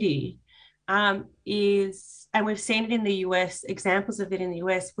with treaty is, and we've seen it in the US, examples of it in the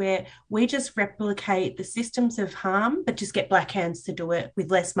US, where we just replicate the systems of harm, but just get black hands to do it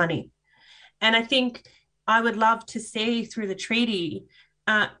with less money. And I think I would love to see through the treaty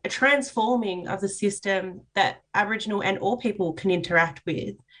a transforming of the system that Aboriginal and all people can interact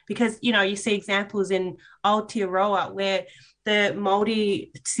with. Because, you see examples in Aotearoa where the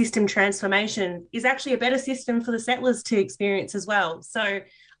Māori system transformation is actually a better system for the settlers to experience as well. So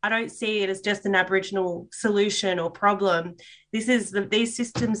I don't see it as just an Aboriginal solution or problem. These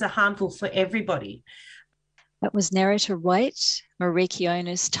systems are harmful for everybody. That was Nerita Waite, Mariki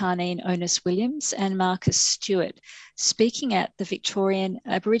Onus, Tarneen Onus-Williams and Marcus Stewart speaking at the Victorian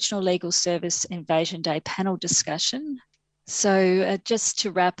Aboriginal Legal Service Invasion Day panel discussion. So just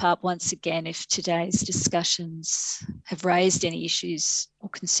to wrap up once again, if today's discussions have raised any issues or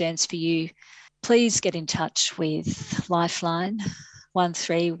concerns for you, please get in touch with Lifeline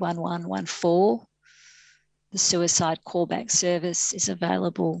 131114. The suicide callback service is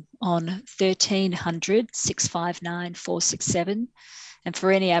available on 1300 659 467. And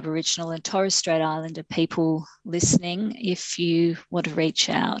for any Aboriginal and Torres Strait Islander people listening, if you want to reach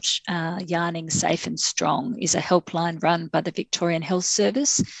out, Yarning Safe and Strong is a helpline run by the Victorian Health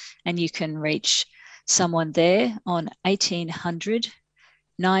Service, and you can reach someone there on 1800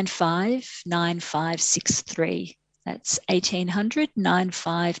 959563. That's 1800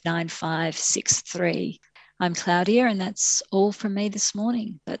 959563. I'm Claudia, and that's all from me this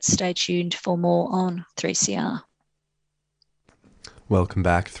morning. But stay tuned for more on 3CR. Welcome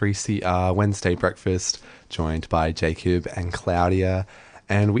back, 3CR Wednesday Breakfast, joined by Jacob and Claudia.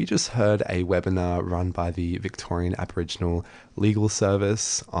 And we just heard a webinar run by the Victorian Aboriginal Legal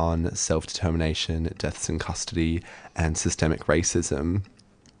Service on self-determination, deaths in custody, and systemic racism.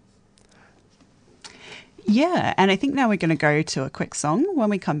 Yeah, and I think now we're going to go to a quick song.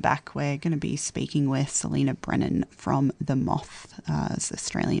 When we come back, we're going to be speaking with Selena Brennan from The Moth's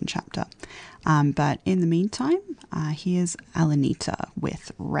Australian chapter. But in the meantime, here's Alanita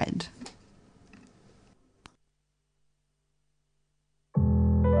with Red.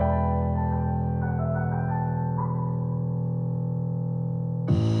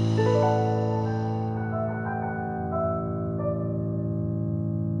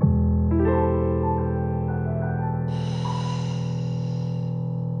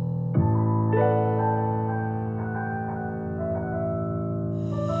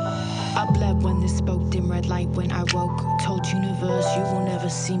 I bled when this spoke, dim red light when I woke. Told universe you will never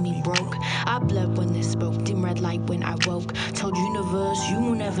see me broke. I bled when this spoke, dim red light when I woke. Told universe you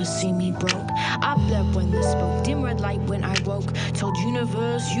will never see me broke. I bled when this spoke, dim red light when I woke. Told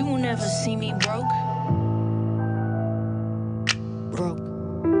universe you will never see me broke. Broke.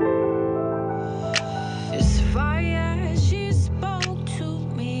 It's fire, she spoke to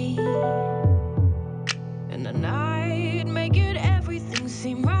me in the night, making everything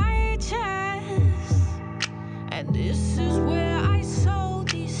seem right. And this is where I sow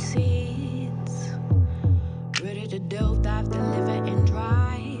these seeds, ready to delve, dive, deliver, and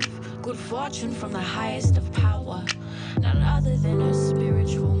drive. Good fortune from the highest of power, none other than a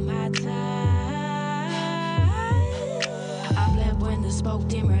spiritual matter. I bled when the spoke,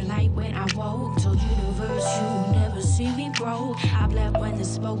 dimmer light when I woke. Told universe you will never see me broke. I bled when the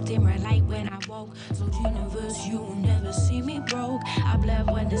spoke, dimmer light when I woke. Told universe you will never see me broke. I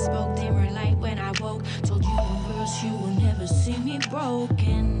bled when the spoke, dimmer light when I woke. Told universe you will never see me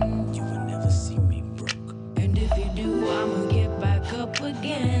broken. You will never see me broke. And if you do, I'ma get back up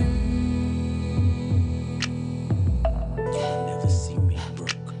again. You will never see me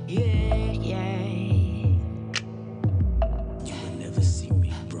broke. Yeah, yeah. You will never see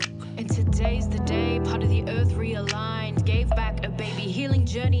me broke. And today's the day, part of the earth realigned. Gave back a baby, healing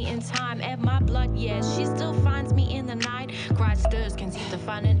journey in time. And my blood, yeah, she still finds me in the night. Cried stirs, can't seem to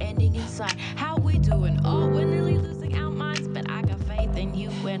find an ending inside. How we doing? Oh, we're nearly losing our minds. But I got faith in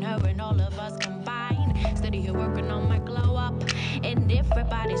you and her and all of us combined. Steady here working on my glow up. And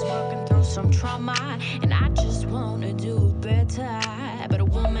everybody's working through some trauma. And I just wanna do better. A better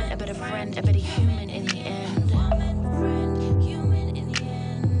woman, a better friend, a better human in the end. Woman, friend, human in the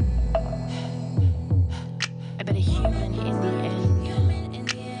end. A better human in the end. Human in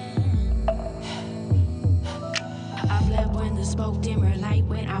the end. I bled when the spoke, dimmer light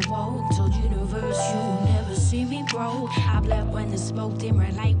when I woke. Told universe you will never see me broke. I bled when the spoke, dimmer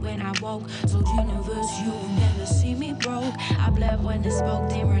light when I woke. Told universe you will never see me broke. I bled when the spoke,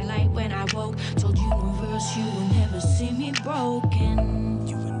 dimmer light when I woke. Told universe you will never see me broken.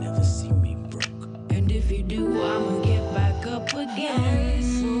 You will never see me broke. And if you do, I'ma get back up again.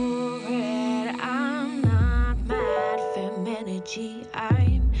 So red, I'm not mad. Feminergy,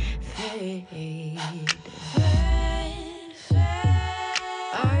 I'm fade.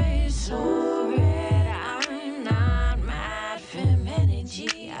 I'm so red, I'm not mad.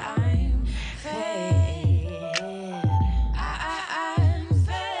 Feminergy, I'm fade. I'm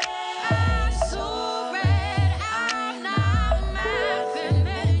fade. I'm so red, I'm not mad.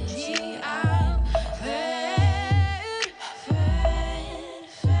 Feminergy, I'm fade.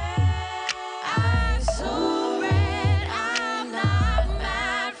 I'm so red, I'm not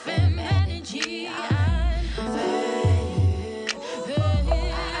mad. Feminergy, I'm fade.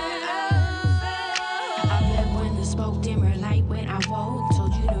 I bled when the spoke, dimmer light when I woke.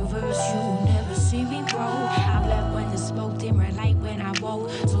 Told universe you will never see me broke. I bled when the spoke, dimmer light when I woke.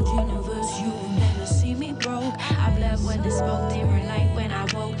 Told universe you will never see me broke. I bled when the spoke, dimmer light when I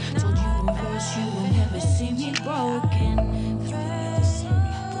woke. Told universe you will never see me broken. You will never see me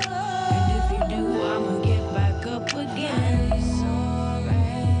broken. And if you do, I'ma get back up again. So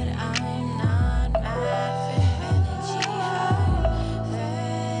red, I'm not mad. Feminergy, I'm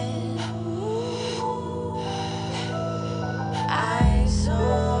fed. I'm so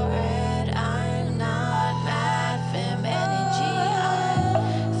red, I'm not mad. Feminergy, I'm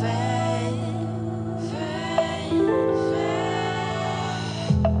fed. Fed.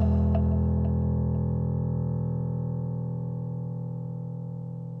 3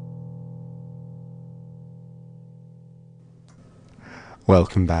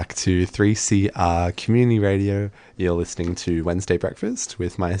 Welcome back to 3CR Community Radio. You're listening to Wednesday Breakfast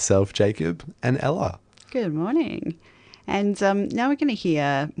with myself, Jacob, and Ella. Good morning. And now we're going to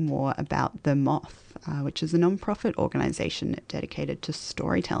hear more about The Moth, which is a non-profit organisation dedicated to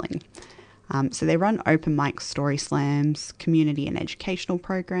storytelling. So they run open mic story slams, community and educational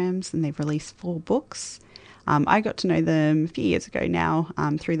programs, and they've released 4 books. I got to know them a few years ago now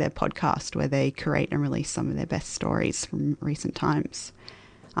through their podcast, where they curate and release some of their best stories from recent times.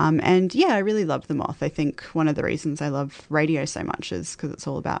 And yeah, I really love The Moth. I think one of the reasons I love radio so much is because it's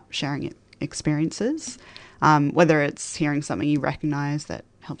all about sharing experiences, whether it's hearing something you recognise that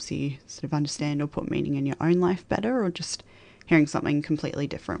helps you sort of understand or put meaning in your own life better, or just hearing something completely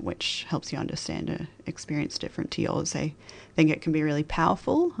different which helps you understand an experience different to yours. I think it can be really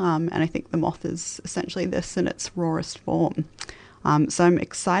powerful, and I think The Moth is essentially this in its rawest form. So I'm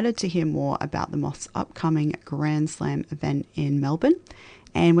excited to hear more about The Moth's upcoming Grand Slam event in Melbourne,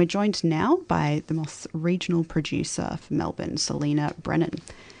 and we're joined now by The Moth's regional producer for Melbourne, Selena Brennan.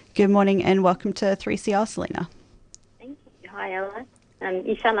 Good morning and welcome to 3CR, Selena. Thank you. Hi, Ella.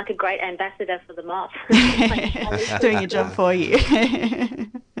 You sound like a great ambassador for The Moth. Doing your job for you.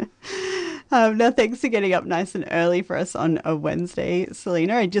 Now, thanks for getting up nice and early for us on a Wednesday,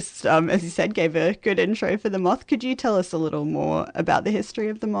 Selena. I just, as you said, gave a good intro for The Moth. Could you tell us a little more about the history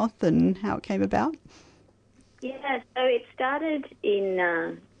of The Moth and how it came about? Yeah, so it started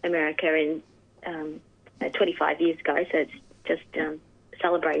in America in 25 years ago, so it's just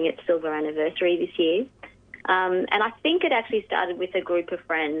celebrating its silver anniversary this year. And I think it actually started with a group of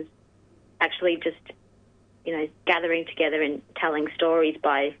friends actually just, gathering together and telling stories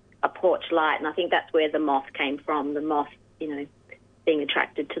by a porch light. And I think that's where The Moth came from, the moth, being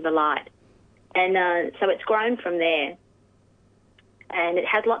attracted to the light. And so it's grown from there. And it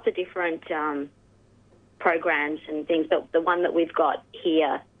has lots of different programs and things, but the one that we've got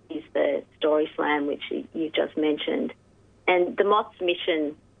here is the Story Slam, which you just mentioned. And The Moth's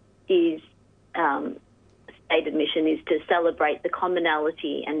mission is... stated mission is to celebrate the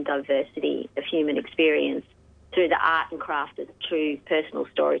commonality and diversity of human experience through the art and craft of true personal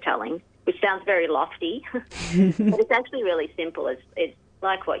storytelling, which sounds very lofty, but it's actually really simple. It's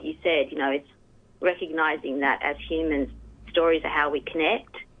like what you said, it's recognising that as humans, stories are how we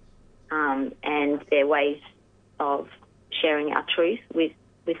connect, and they're ways of sharing our truth with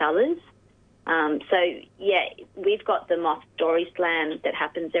others. So, yeah, we've got the Moth Story Slam that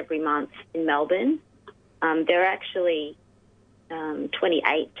happens every month in Melbourne. There are actually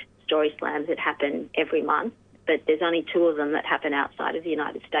 28 story slams that happen every month, but there's only 2 of them that happen outside of the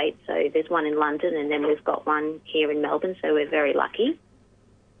United States. So there's one in London and then we've got one here in Melbourne, so we're very lucky.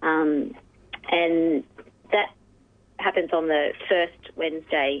 And that happens on the first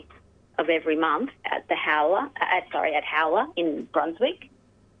Wednesday of every month at the Howler, at Howler in Brunswick,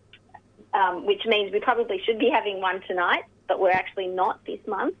 which means we probably should be having one tonight. But we're actually not this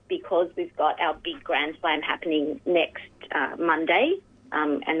month because we've got our big Grand Slam happening next Monday,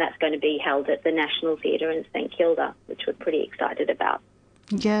 and that's going to be held at the National Theatre in St Kilda, which we're pretty excited about.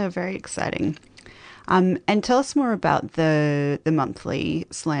 Yeah, very exciting. And tell us more about the monthly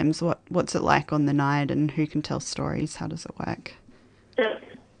slams. What's it like on the night, and who can tell stories? How does it work? So,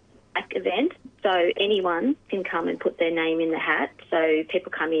 like event, so anyone can come and put their name in the hat. So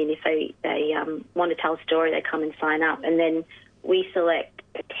people come in, if they want to tell a story, they come and sign up, and then we select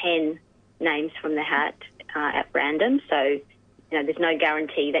 10 names from the hat at random. So there's no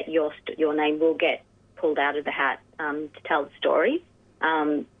guarantee that your name will get pulled out of the hat to tell the story.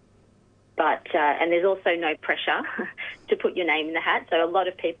 But there's also no pressure to put your name in the hat. So a lot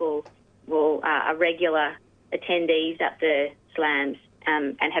of people are regular attendees at the slams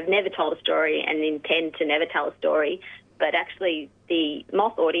and have never told a story and intend to never tell a story. But actually the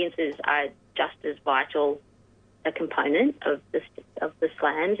Moth audiences are just as vital a component of the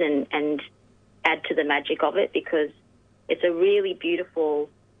slams and add to the magic of it, because it's a really beautiful,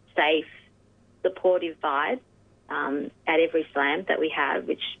 safe, supportive vibe at every slam that we have,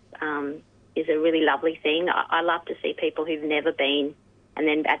 which is a really lovely thing. I love to see people who've never been, and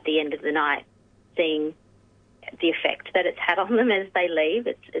then at the end of the night seeing the effect that it's had on them as they leave.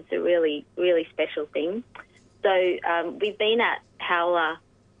 It's a really, really special thing. So we've been at Howler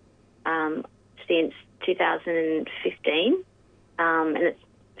since 2015, and it's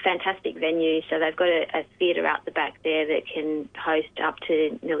a fantastic venue. So they've got a theatre out the back there that can host up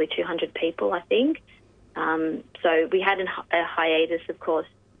to nearly 200 people, I think. So we had a hiatus, of course,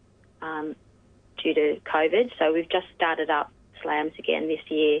 due to COVID. So we've just started up slams again this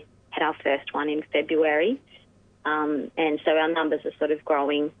year, had our first one in February. And so our numbers are sort of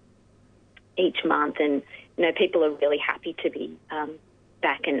growing each month, and people are really happy to be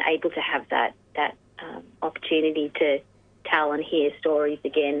back and able to have that opportunity to tell and hear stories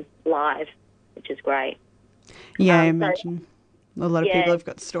again live, which is great. Yeah, I imagine a lot of people have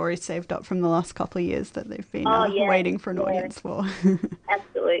got stories saved up from the last couple of years that they've been waiting for an audience for.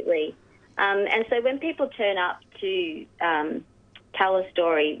 Absolutely. And so when people turn up to tell a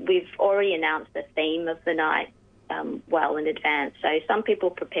story, we've already announced the theme of the night well in advance. So some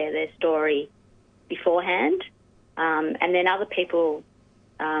people prepare their story beforehand, and then other people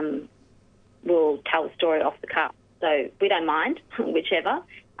will tell the story off the cuff. So we don't mind, whichever,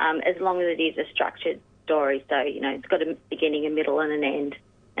 as long as it is a structured story. So, it's got a beginning, a middle and an end,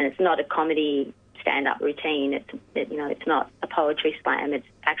 and it's not a comedy stand-up routine. It's not a poetry slam. It's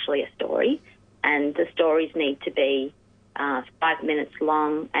actually a story, and the stories need to be 5 minutes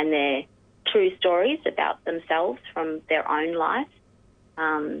long, and they're true stories about themselves from their own life.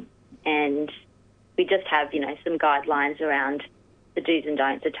 And we just have, some guidelines around the do's and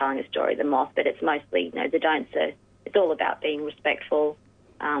don'ts of telling a story, the moth, but it's mostly, the don'ts are, it's all about being respectful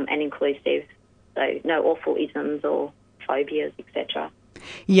and inclusive. So no awful isms or phobias, etc.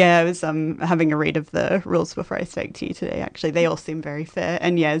 Yeah, I was having a read of the rules before I spoke to you today, actually. They all seem very fair.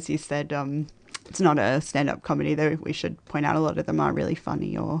 And yeah, as you said, it's not a stand-up comedy, though we should point out a lot of them are really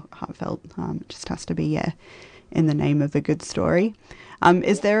funny or heartfelt. It just has to be, in the name of a good story.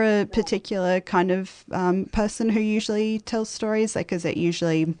 Is there a particular kind of person who usually tells stories? Like, is it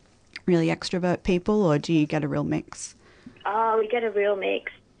usually really extrovert people, or do you get a real mix? Oh, we get a real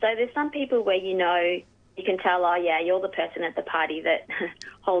mix. So there's some people where you can tell, you're the person at the party that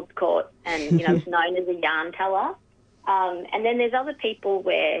holds court and, is known as a yarn teller. And then there's other people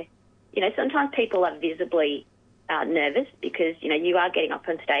where, sometimes people are visibly nervous because, you are getting up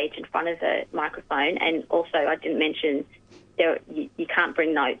on stage in front of a microphone. And also, I didn't mention, you can't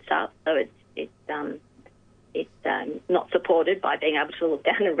bring notes up, so it's not supported by being able to look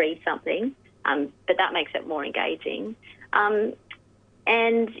down and read something, but that makes it more engaging.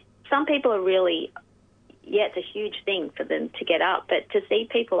 And some people are really, it's a huge thing for them to get up, but to see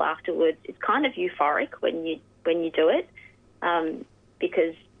people afterwards, it's kind of euphoric when you do it,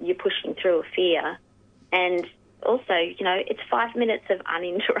 because you're pushing through a fear. And also, it's 5 minutes of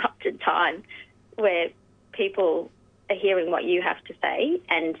uninterrupted time where people are hearing what you have to say,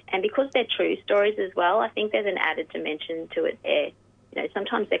 and because they're true stories as well, I think there's an added dimension to it there.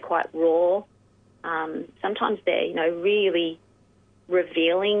 Sometimes they're quite raw, sometimes they're, really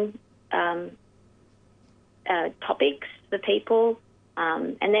revealing topics for people,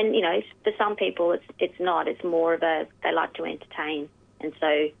 and then, for some people it's not. It's more of they like to entertain, and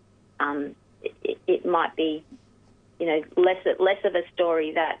so it might be, less of a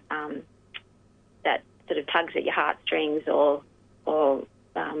story that that sort of tugs at your heartstrings or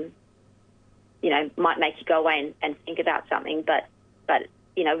might make you go away and think about something. But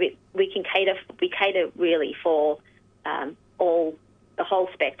we cater really for the whole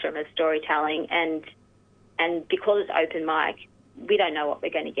spectrum of storytelling, and because it's open mic, we don't know what we're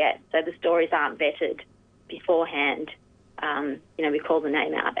going to get. So the stories aren't vetted beforehand. We call the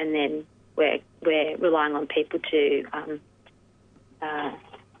name out, and then we're relying on people to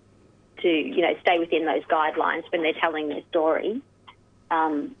stay within those guidelines when they're telling their story.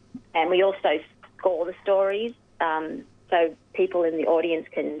 And we also score the stories, so people in the audience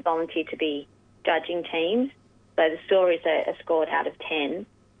can volunteer to be judging teams. So the stories are scored out of 10.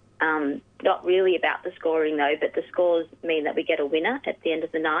 Not really about the scoring, though, but the scores mean that we get a winner at the end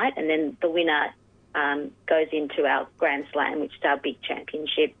of the night, and then the winner goes into our Grand Slam, which is our big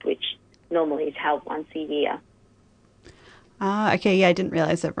championship, which normally is held once a year. Okay, yeah, I didn't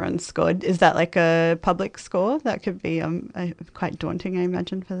realise everyone scored. Is that like a public score? That could be quite daunting, I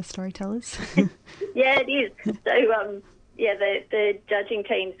imagine, for the storytellers. Yeah, it is. So, the judging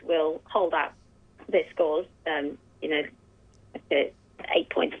teams will hold up their scores, like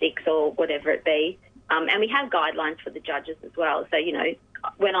 8.6 or whatever it be. And we have guidelines for the judges as well. So,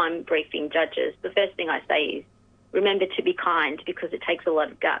 when I'm briefing judges, the first thing I say is remember to be kind, because it takes a lot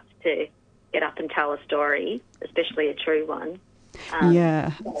of guts to get up and tell a story, especially a true one.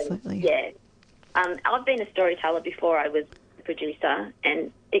 Yeah, absolutely. Yeah. I've been a storyteller before I was a producer,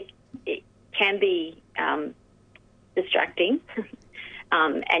 and it can be distracting,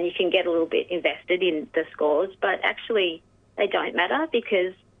 and you can get a little bit invested in the scores, but actually they don't matter,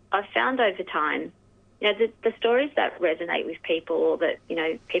 because I've found over time, the stories that resonate with people, or that,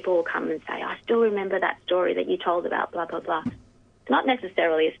 people will come and say, I still remember that story that you told about blah, blah, blah. It's not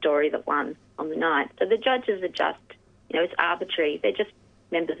necessarily a story that won on the night. So the judges are just, it's arbitrary. They're just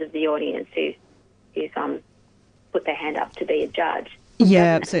members of the audience who've put their hand up to be a judge.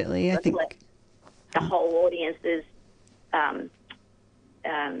 Yeah, absolutely. I think the whole audience's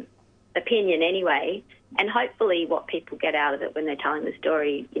opinion anyway. And hopefully what people get out of it when they're telling the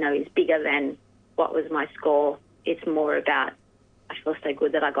story, is bigger than what was my score. It's more about, I feel so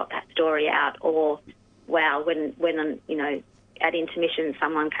good that I got that story out, or, wow, when at intermission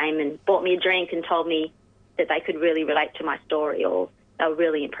someone came and bought me a drink and told me that they could really relate to my story, or they were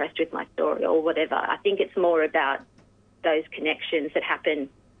really impressed with my story, or whatever. I think it's more about those connections that happen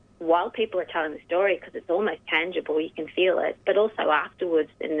while people are telling the story, because it's almost tangible, you can feel it, but also afterwards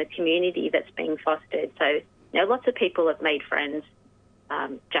in the community that's being fostered. So, lots of people have made friends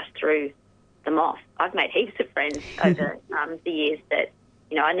just through the Moth. I've made heaps of friends over the years that,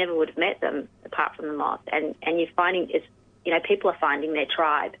 I never would have met them apart from the Moth. And you're finding, people are finding their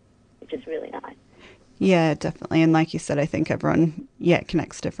tribe, which is really nice. Yeah, definitely. And like you said, I think everyone,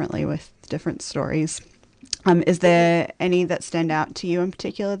 connects differently with different stories. Is there any that stand out to you in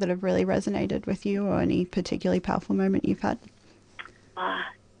particular that have really resonated with you, or any particularly powerful moment you've had?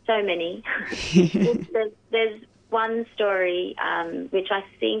 So many. There's one story which I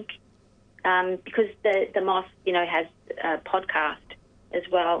think, because the Moth, has a podcast as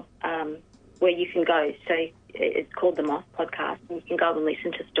well, where you can go. So it's called the Moth Podcast, and you can go and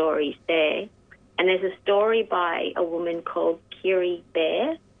listen to stories there. And there's a story by a woman called Kiri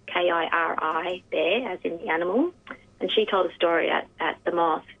Bear, Kiri Bear, as in the animal, and she told a story at the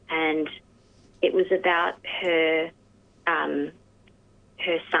Moth, and it was about her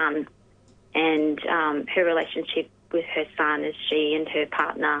son and her relationship with her son as she and her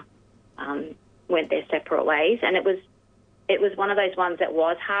partner went their separate ways. And it was one of those ones that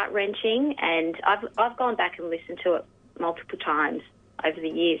was heart-wrenching, and I've gone back and listened to it multiple times over the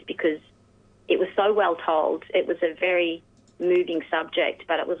years because it was so well told. It was a very moving subject,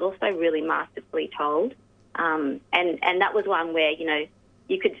 but it was also really masterfully told. And that was one where,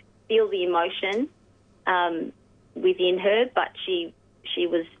 you could feel the emotion within her, but she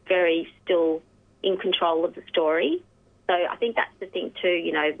was very still in control of the story. So I think that's the thing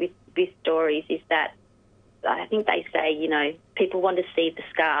too, with stories, is that I think they say, people want to see the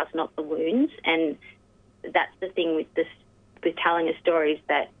scars, not the wounds. And that's the thing with telling a story, is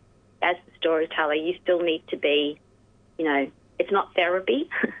that as the storyteller, you still need to be, it's not therapy.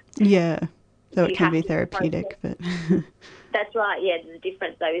 Yeah, though it can be therapeutic, but that's right. Yeah, there's a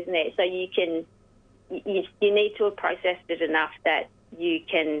difference though, isn't there? So you need to have processed it enough that you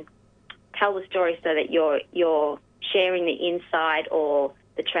can tell the story so that you're sharing the insight or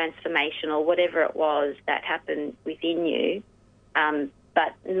the transformation or whatever it was that happened within you,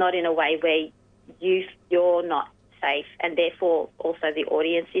 but not in a way where you're not safe, and therefore also the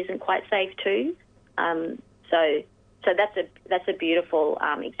audience isn't quite safe too. So that's a beautiful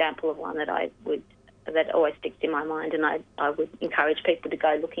example of one that always sticks in my mind, and I would encourage people to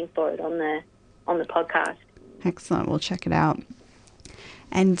go looking for it on the podcast. Excellent. We'll check it out.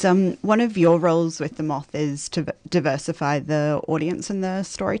 And one of your roles with the Moth is to diversify the audience and the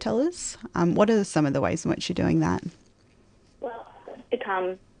storytellers. What are some of the ways in which you're doing that? Well, I've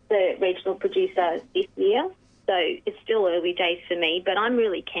become the regional producer this year, so it's still early days for me, but I'm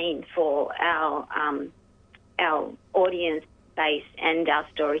really keen for our audience base and our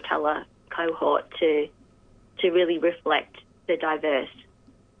storyteller cohort to really reflect the diverse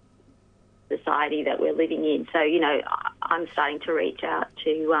society that we're living in. So, I'm starting to reach out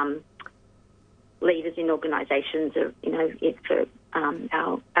to leaders in organisations, for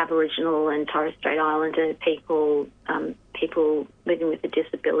our Aboriginal and Torres Strait Islander people, people living with a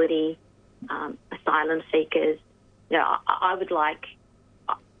disability, asylum seekers. I would like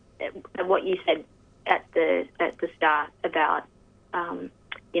what you said at the start about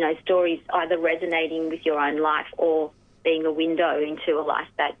stories either resonating with your own life or being a window into a life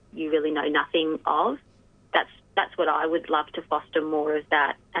that you really know nothing of. That's what I would love to foster more of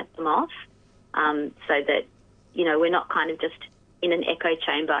that at the Moth, so that we're not kind of just in an echo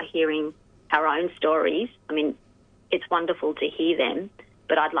chamber hearing our own stories. I mean, it's wonderful to hear them,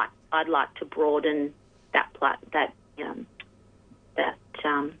 but I'd like to broaden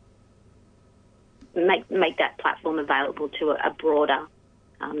make that platform available to a broader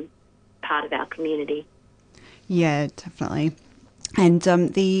part of our community. Yeah, definitely. And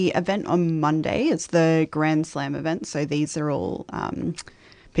the event on Monday is the Grand Slam event. So these are all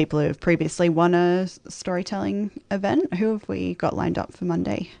people who have previously won a storytelling event. Who have we got lined up for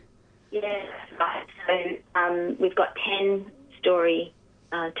Monday? Yeah, right. So we've got 10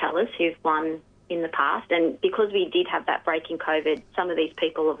 storytellers who've won in the past. And because we did have that break in COVID, some of these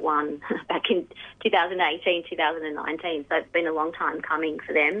people have won back in 2018, 2019. So it's been a long time coming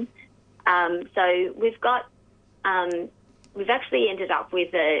for them. So we've actually ended up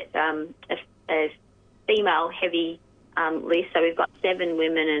with a female heavy list. So we've got 7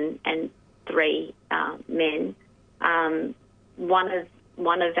 women and 3 men.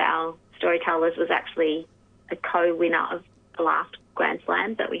 One of our storytellers was actually a co-winner of the last Grand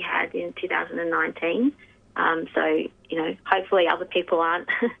Slam that we had in 2019. So, hopefully other people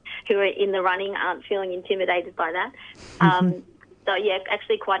who are in the running aren't feeling intimidated by that. So, yeah,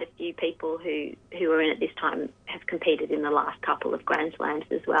 actually quite a few people who are in at this time have competed in the last couple of Grand Slams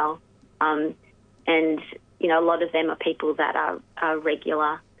as well. And, a lot of them are people that are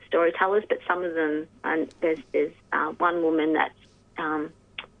regular storytellers, but some of them, there's one woman that's, I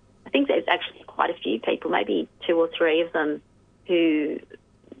think there's actually quite a few people, maybe 2 or 3 of them, who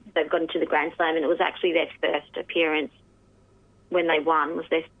they've gotten to the Grand Slam, and it was actually their first appearance when they won, was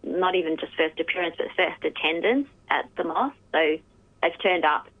their, not even just first appearance, but first attendance at the Moth. So they've turned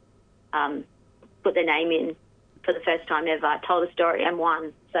up, put their name in for the first time ever, told a story and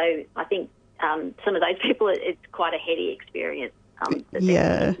won. So I think some of those people, it's quite a heady experience.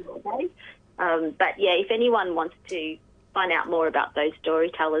 Yeah. But yeah, if anyone wants to find out more about those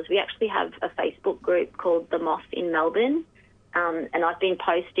storytellers, we actually have a Facebook group called The Moth in Melbourne, and I've been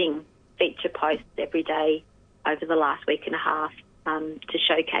posting feature posts every day over the last week and a half to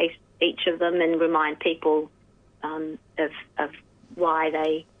showcase each of them and remind people of why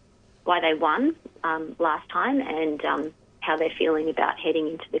they won last time and how they're feeling about heading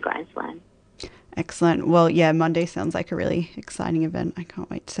into the Grand Slam. Excellent. Well, yeah, Monday sounds like a really exciting event. I can't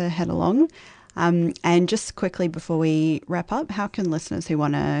wait to head along. And just quickly before we wrap up, how can listeners who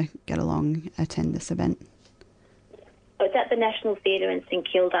want to get along attend this event? It's at the National Theatre in St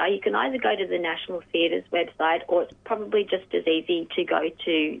Kilda. You can either go to the National Theatre's website, or it's probably just as easy to go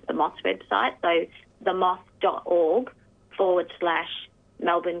to the Moth's website, so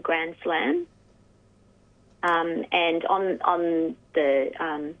themoth.org/Melbourne Grand Slam. And on the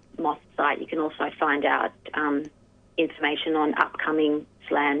Moth site, you can also find out information on upcoming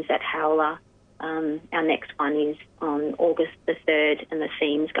slams at Howler. Our next one is on August the 3rd, and the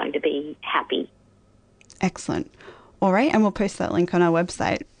theme's going to be happy. Excellent. All right, and we'll post that link on our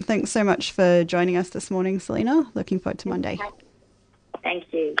website. Thanks so much for joining us this morning, Selena. Looking forward to Monday.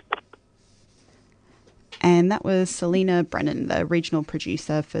 Thank you. And that was Selena Brennan, the regional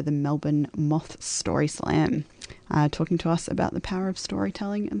producer for the Melbourne Moth Story Slam, talking to us about the power of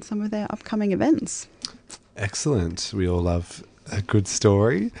storytelling and some of their upcoming events. Excellent. We all love a good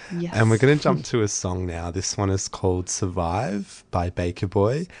story. Yes. And we're going to jump to a song now. This one is called Survive by Baker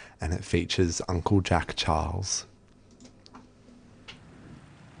Boy, and it features Uncle Jack Charles.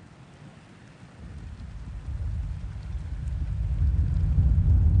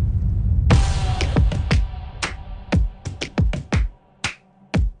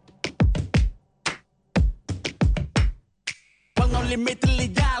 Limitly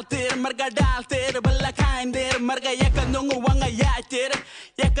daltir marga daltir balla kinder marga yakan nungu wanga yatir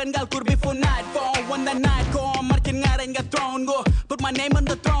yakan gal kur before nightfall when the night come markin ngarenga throne go put my name on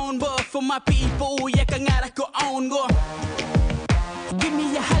the throne but for my people yakan ngara go on go give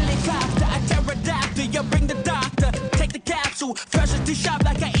me a helicopter a pterodactyl you bring the doctor take the capsule fresh to shop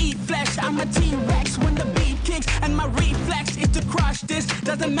like I eat flesh I'm a T-Rex when the beat kicks and my reflex is to crush this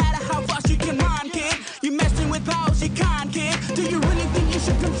doesn't matter how fast you can run kid you messing with powers you can't kid do you really think you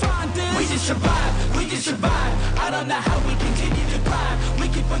should confront this we just survive I don't know how we continue to climb we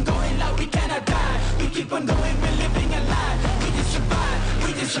keep on going like we cannot die we keep on going we're living a lie we just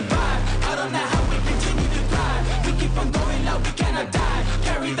survive I don't know how we continue to climb we keep on going like we cannot die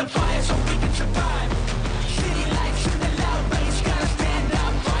carry the fire so we can survive city lights in the loud bass gotta stand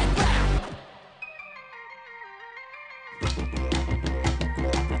up fight back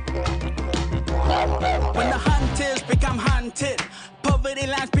when the hunters become hunted poverty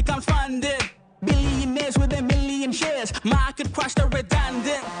lines become funded billionaires with a million shares market crush the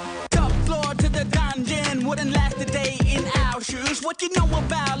redundant top floor to the dungeon wouldn't last a day in our shoes what you know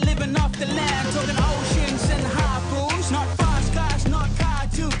about living off the land talking oceans and harpoons not fast cars not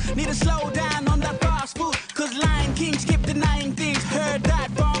cartoons need to slow down on that fast food cause Lion King skipped denying things heard that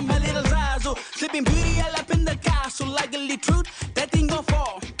from a little Zazu slipping beauty all up in the castle like a little truth that thing go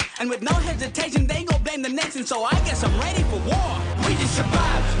fall and with no hesitation they go blame the nation so I guess I'm ready for war we just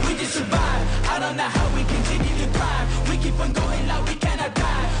survive I don't know how we continue to thrive we keep on going like we cannot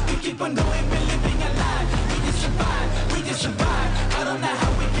die we keep on going we're living a lie we just survive I don't know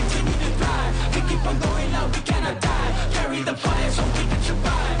how we continue to thrive we keep on going like we cannot die carry the fire so we can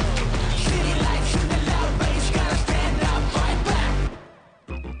survive city lights in the loud bass gotta stand up fight back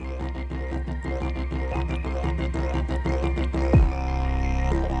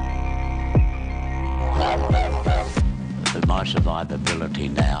my survivability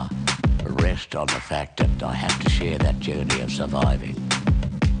now rest on the fact that I have to share that journey of surviving.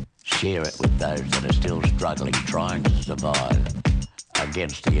 Share it with those that are still struggling, trying to survive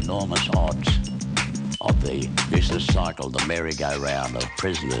against the enormous odds of the vicious cycle, the merry-go-round of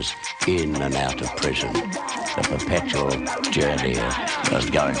prisoners in and out of prison, the perpetual journey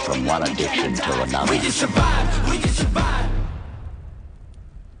of going from one addiction to another. We can survive, we can survive.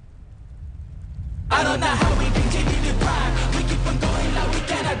 I don't know how we continue to thrive. We keep on going like we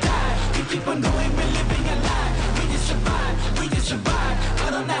cannot die. We keep on going, we're living a lie. We can survive, we can survive. I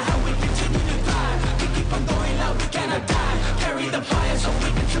don't know how we continue to thrive. We keep on going like we cannot die. Carry the fire so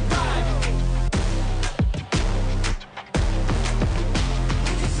we can survive.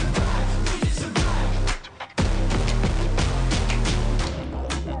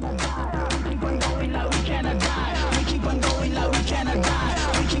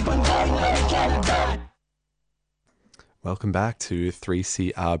 Welcome back to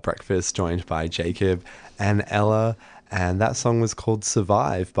 3CR Breakfast, joined by Jacob and Ella, and that song was called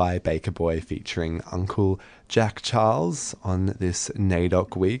Survive by Baker Boy, featuring Uncle Jack Charles on this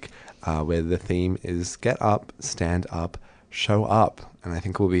NAIDOC week, where the theme is Get Up, Stand Up, Show Up. And I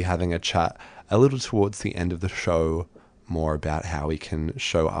think we'll be having a chat a little towards the end of the show more about how we can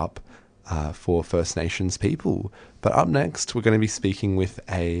show up for First Nations people. But up next, we're going to be speaking with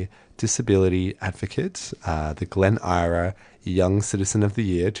a disability advocate, the Glen Ira Young Citizen of the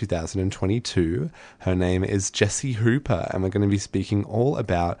Year 2022. Her name is Jessie Hooper, and we're going to be speaking all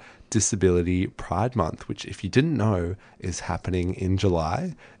about Disability Pride Month, which, if you didn't know, is happening in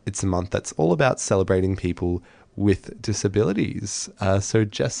July. It's a month that's all about celebrating people with disabilities. So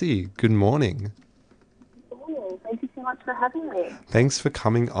Jessie, good morning. Thank you so much for having me. Thanks for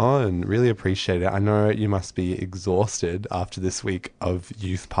coming on. Really appreciate it. I know you must be exhausted after this week of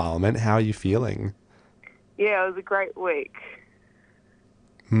Youth Parliament. How are you feeling? Yeah, it was a great week.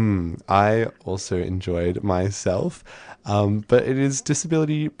 I also enjoyed myself. But it is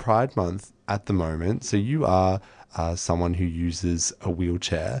Disability Pride Month at the moment. So you are someone who uses a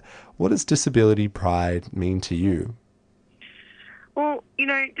wheelchair. What does Disability Pride mean to you? Well,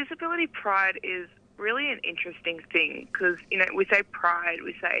 Disability Pride is really an interesting thing because, we say pride,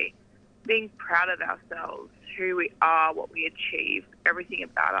 we say being proud of ourselves, who we are, what we achieve, everything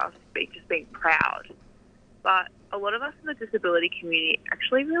about us, just being proud. But a lot of us in the disability community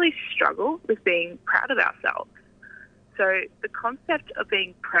actually really struggle with being proud of ourselves. So the concept of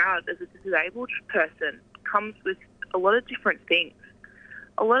being proud as a disabled person comes with a lot of different things.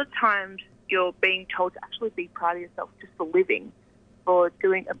 A lot of times you're being told to actually be proud of yourself just for living, or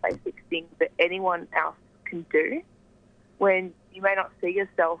doing a basic thing that anyone else can do, when you may not see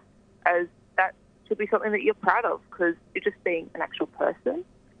yourself as that should be something that you're proud of because you're just being an actual person.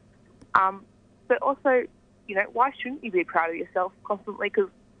 But also, why shouldn't you be proud of yourself constantly?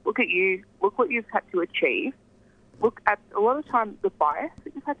 Because look at you, look what you've had to achieve. Look at a lot of times the bias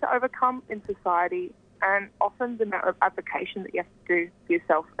that you've had to overcome in society, and often the amount of application that you have to do for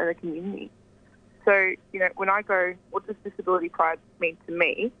yourself and the community. So, when I go, what does disability pride mean to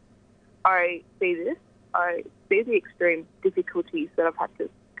me? I see this. I see the extreme difficulties that I've had to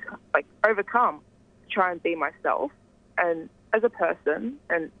overcome to try and be myself and as a person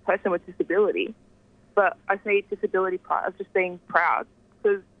and person with disability. But I see disability pride as just being proud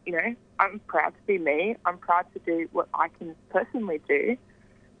because, I'm proud to be me. I'm proud to do what I can personally do.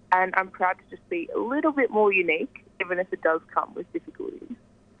 And I'm proud to just be a little bit more unique, even if it does come with difficulties.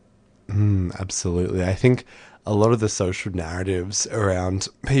 Absolutely. I think a lot of the social narratives around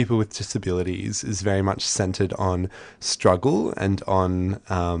people with disabilities is very much centered on struggle and on,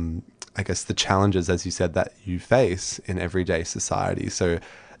 I guess, the challenges, as you said, that you face in everyday society. So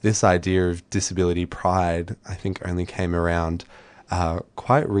this idea of disability pride, I think, only came around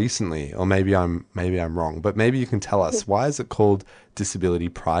quite recently, or maybe I'm wrong, but maybe you can tell us, why is it called Disability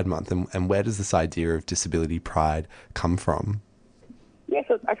Pride Month, and where does this idea of disability pride come from? Yes,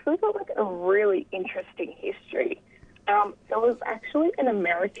 it's actually got a really interesting history. So it was actually an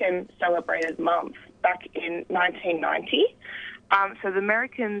American celebrated month back in 1990. So the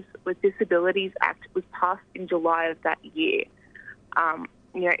Americans with Disabilities Act was passed in July of that year.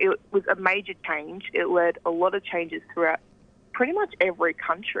 It was a major change. It led a lot of changes throughout pretty much every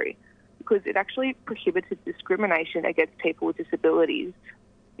country because it actually prohibited discrimination against people with disabilities.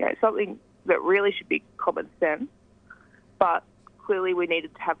 Something that really should be common sense, but clearly we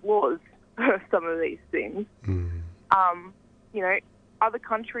needed to have laws for some of these things. Other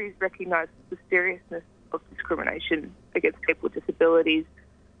countries recognise the seriousness of discrimination against people with disabilities.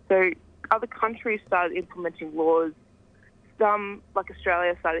 So other countries started implementing laws. Some, like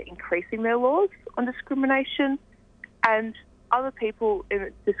Australia, started increasing their laws on discrimination. And other people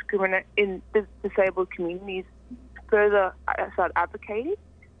in the disabled communities further started advocating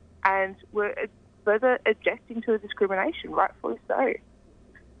and were further objecting to the discrimination, rightfully so.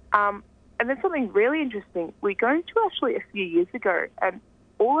 And then something really interesting, we're going to actually a few years ago, and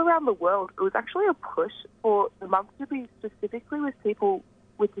all around the world, it was actually a push for the month to be specifically with people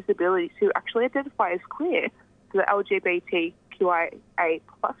with disabilities who actually identify as queer, to the LGBTQIA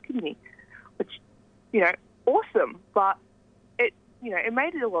plus community, which, awesome, but it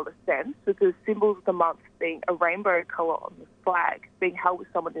made a lot of sense with the symbols of the month being a rainbow colour on the flag, being held with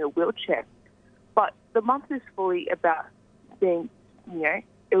someone in a wheelchair. But the month is fully about being,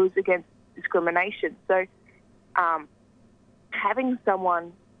 it was against discrimination. So having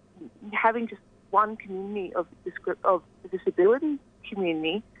just one community of the disability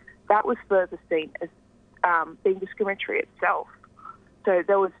community, that was further seen as being discriminatory itself. So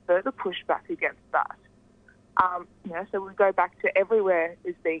there was further pushback against that. So we go back to everywhere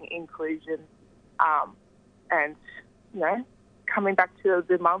as being inclusion, and coming back to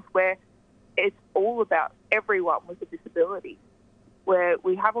the month where it's all about everyone with a disability, where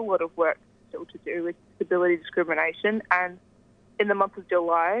we have a lot of work still to do with disability discrimination. And in the month of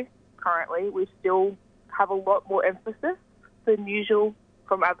July, currently, we still have a lot more emphasis than usual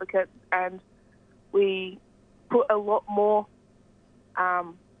from advocates, and we put a lot more,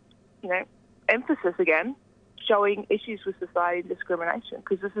 emphasis again, showing issues with society and discrimination,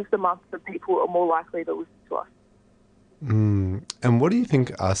 because this is the month that people are more likely to listen to us. And what do you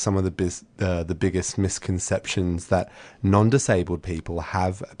think are some of the biggest misconceptions that non-disabled people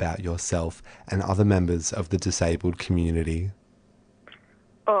have about yourself and other members of the disabled community?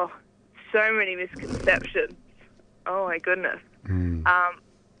 Oh, so many misconceptions. Oh my goodness.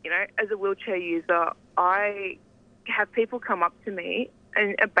 As a wheelchair user, I have people come up to me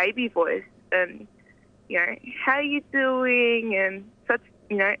in a baby voice and, how are you doing? And such,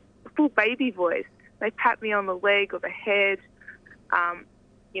 full baby voice. They pat me on the leg or the head,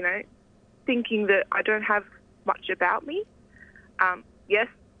 thinking that I don't have much about me. Yes,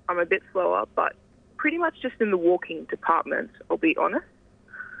 I'm a bit slower, but pretty much just in the walking department, I'll be honest.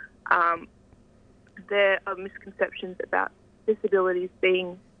 There are misconceptions about disabilities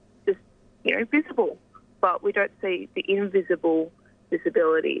being just, visible, but we don't see the invisible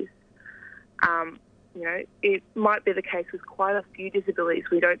disabilities. It might be the case with quite a few disabilities.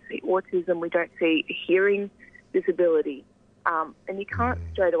 We don't see autism, we don't see a hearing disability, and you can't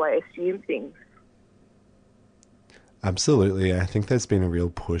straight away assume things. Absolutely. I think there's been a real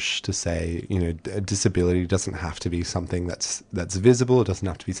push to say, a disability doesn't have to be something that's visible. It doesn't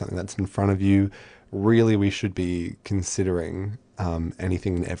have to be something that's in front of you. Really, we should be considering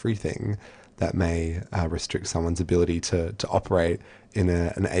anything and everything that may restrict someone's ability to operate in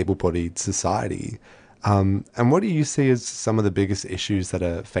an able-bodied society. And what do you see as some of the biggest issues that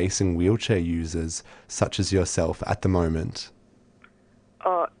are facing wheelchair users, such as yourself, at the moment?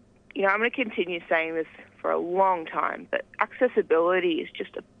 I'm going to continue saying this for a long time, but accessibility is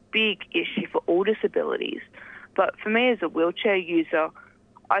just a big issue for all disabilities. But for me as a wheelchair user,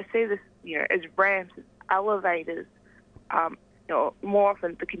 I see this, as ramps, as elevators, more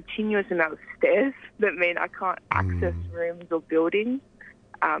often the continuous amount of stairs that mean I can't access rooms or buildings,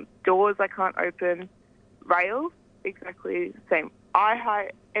 doors I can't open, rails, exactly the same eye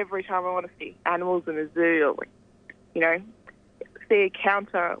height every time I want to see animals in a zoo, or, see a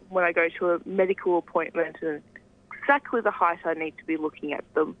counter when I go to a medical appointment, and exactly the height I need to be looking at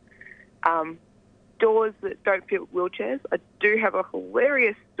them. Doors that don't fit wheelchairs. I do have a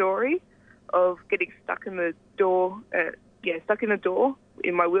hilarious story of getting stuck in the door,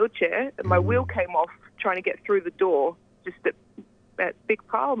 in my wheelchair, and my wheel came off trying to get through the door just at Big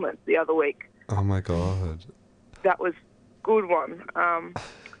Parliament the other week. Oh my God. That was a good one.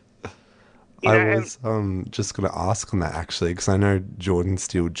 I was just going to ask on that, actually, because I know Jordan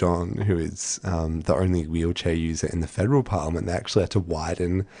Steele-John, who is the only wheelchair user in the federal parliament, they actually had to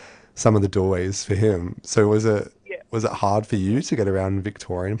widen some of the doorways for him. So was it hard for you to get around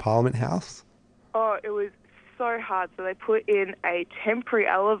Victorian Parliament House? Oh, it was so hard. So they put in a temporary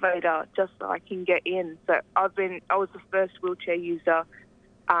elevator just so I can get in. So I was the first wheelchair user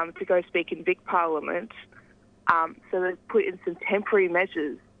to go speak in Vic Parliament. So they put in some temporary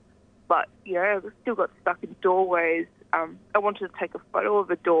measures. But, I still got stuck in doorways. I wanted to take a photo of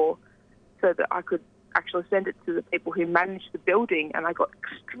a door so that I could actually send it to the people who manage the building, and I got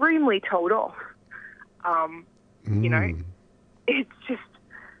extremely told off. It's just,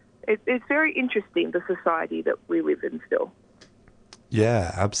 it's very interesting, the society that we live in still.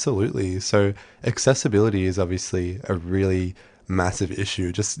 Yeah, absolutely. So accessibility is obviously a really massive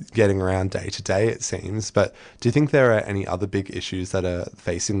issue just getting around day to day, it seems. But do you think there are any other big issues that are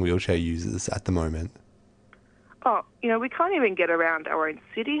facing wheelchair users at the moment? Oh, we can't even get around our own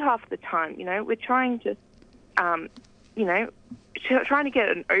city half the time. We're trying to, trying to get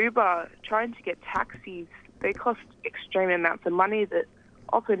an Uber, trying to get taxis. They cost extreme amounts of money that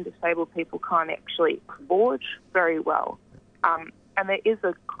often disabled people can't actually afford very well. And there is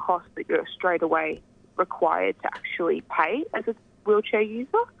a cost that you're straight away required to actually pay as a wheelchair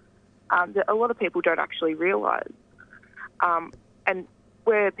user that a lot of people don't actually realise. And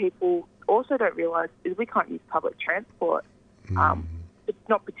where people also don't realise is we can't use public transport. It's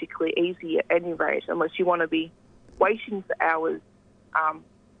not particularly easy at any rate unless you want to be waiting for hours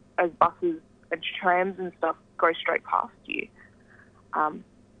as buses and trams and stuff go straight past you.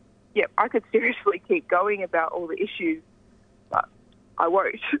 I could seriously keep going about all the issues, but I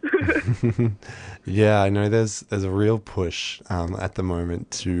won't. Yeah, I know there's a real push at the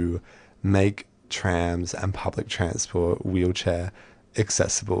moment to make trams and public transport wheelchair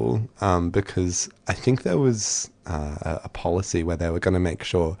accessible, because I think there was a policy where they were going to make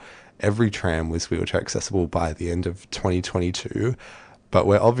sure every tram was wheelchair accessible by the end of 2022, but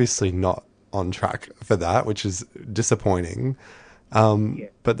we're obviously not on track for that, which is disappointing.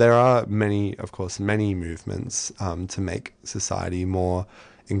 But there are many movements to make society more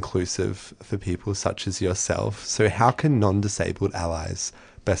inclusive for people such as yourself. So how can non-disabled allies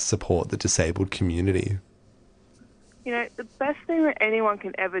best support the disabled community? The best thing that anyone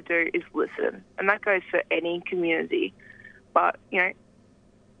can ever do is listen, and that goes for any community. But,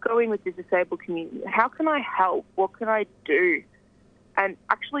 going with the disabled community, how can I help? What can I do? And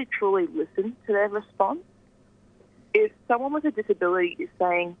actually truly listen to their response. If someone with a disability is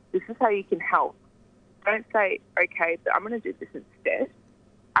saying, this is how you can help, don't say, okay, but I'm going to do this instead.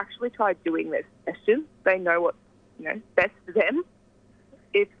 Actually try doing their suggestions. They know what's best for them.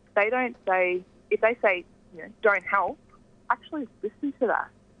 If they say, don't help, actually listen to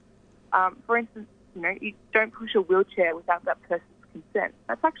that. For instance, you don't push a wheelchair without that person's consent.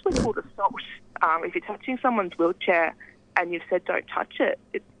 That's actually called assault. If you're touching someone's wheelchair and you've said don't touch it,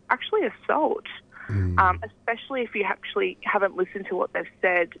 it's actually assault. Especially if you actually haven't listened to what they've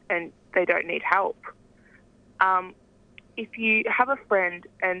said and they don't need help. If you have a friend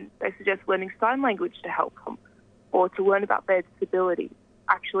and they suggest learning sign language to help them or to learn about their disability,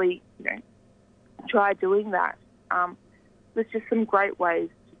 actually, try doing that. There's just some great ways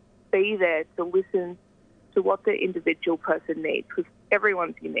to be there, to listen to what the individual person needs, because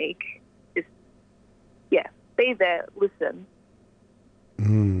everyone's unique. Just, be there, listen.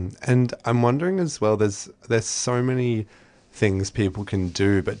 And I'm wondering as well, there's so many things people can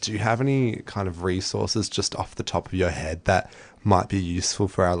do, but do you have any kind of resources just off the top of your head that might be useful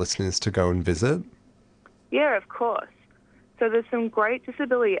for our listeners to go and visit? Yeah, of course. So there's some great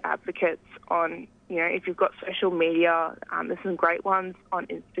disability advocates on, if you've got social media, there's some great ones on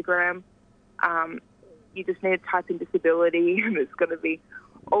Instagram. You just need to type in disability and there's going to be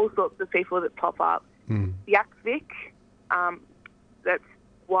all sorts of people that pop up. YACVIC, that's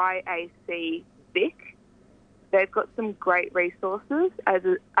YAC Vic. They've got some great resources, as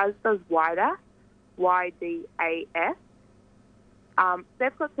does YDAS, YDAS.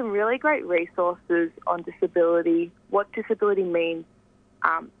 They've got some really great resources on disability, what disability means,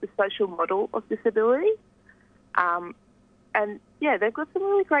 the social model of disability. They've got some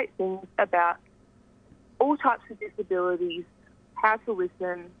really great things about all types of disabilities, how to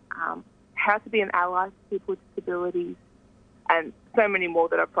listen, how to be an ally to people with disabilities, and so many more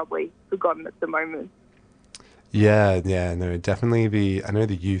that I've probably forgotten at the moment. Yeah, no, definitely I know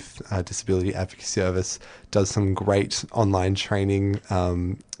the Youth Disability Advocacy Service does some great online training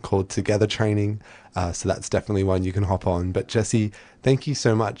called Together Training, so that's definitely one you can hop on. But Jessie, thank you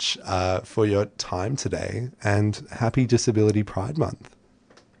so much for your time today, and happy Disability Pride Month.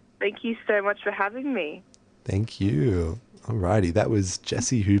 Thank you so much for having me. Thank you. Alrighty, that was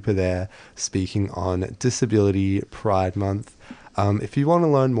Jessie Hooper there speaking on Disability Pride Month. If you want to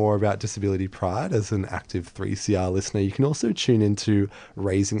learn more about Disability Pride as an active 3CR listener, you can also tune into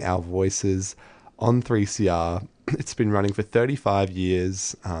Raising Our Voices on 3CR. It's been running for 35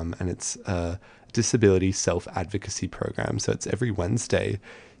 years, and it's a disability self-advocacy program. So it's every Wednesday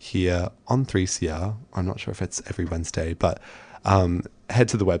here on 3CR. I'm not sure if it's every Wednesday, but head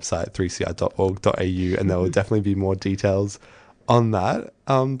to the website 3cr.org.au and there will definitely be more details on that.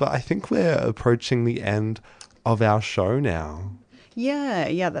 But I think we're approaching the end of our show now.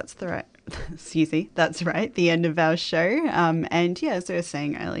 Yeah, that's Excuse me, that's right, the end of our show. And yeah, as I was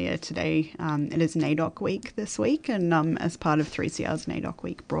saying earlier today, it is NAIDOC week this week, and as part of 3CR's NAIDOC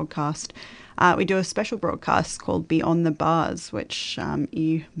week broadcast, we do a special broadcast called Beyond the Bars, which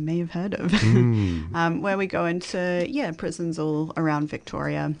you may have heard of, where we go into, prisons all around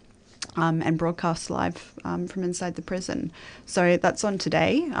Victoria. And broadcast live from inside the prison. So that's on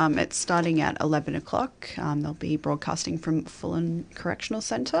today. It's starting at 11 o'clock. They'll be broadcasting from Fulham Correctional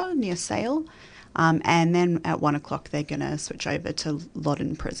Centre near Sale. And then at 1 o'clock, they're going to switch over to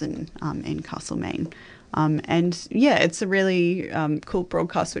Loddon Prison in Castlemaine. And yeah, it's a really cool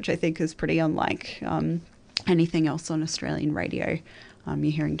broadcast, which I think is pretty unlike anything else on Australian radio.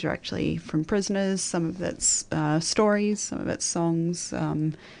 You're hearing directly from prisoners, some of it's stories, some of it's songs.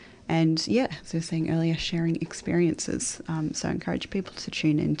 And yeah, as I was saying earlier, sharing experiences. So I encourage people to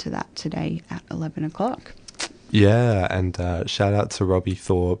tune into that today at 11 o'clock. Yeah, and shout out to Robbie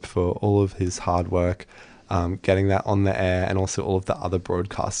Thorpe for all of his hard work getting that on the air, and also all of the other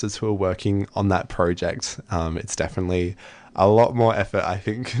broadcasters who are working on that project. It's definitely a lot more effort, I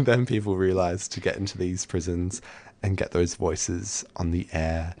think, than people realise to get into these prisons and get those voices on the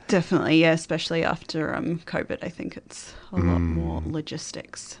air. Definitely, yeah, especially after COVID. I think it's a lot more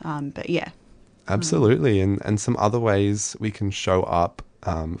logistics. But yeah. Absolutely. And some other ways we can show up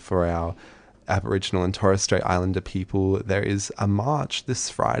for our Aboriginal and Torres Strait Islander people. There is a march this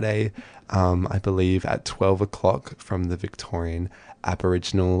Friday, I believe, at 12 o'clock from the Victorian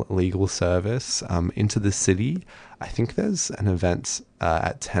Aboriginal Legal Service into the city. I think there's an event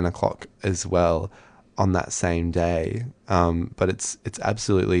at 10 o'clock as well on that same day, but it's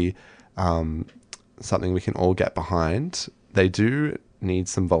absolutely something we can all get behind. They do need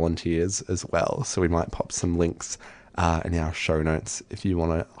some volunteers as well, so we might pop some links in our show notes if you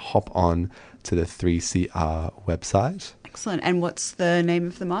want to hop on to the 3CR website. Excellent. And what's the name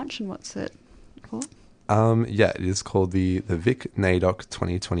of the march, and what's it for? It is called the Vic NAIDOC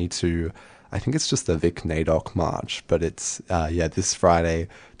 2022. I think it's just the Vic NAIDOC March, but it's this Friday,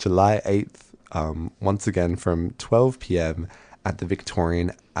 July 8th. Once again from 12 p.m. at the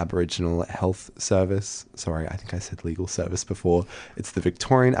Victorian Aboriginal Health Service. Sorry, I think I said legal service before. It's the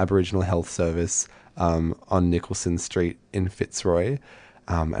Victorian Aboriginal Health Service on Nicholson Street in Fitzroy.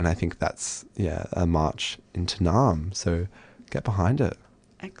 And I think that's, a march into Naarm. So get behind it.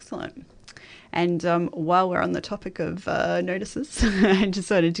 Excellent. And while we're on the topic of notices, I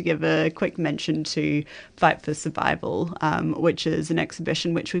just wanted to give a quick mention to Fight for Survival, which is an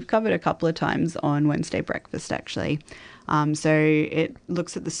exhibition which we've covered a couple of times on Wednesday Breakfast, actually. So it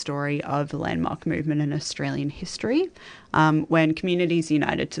looks at the story of the landmark movement in Australian history, when communities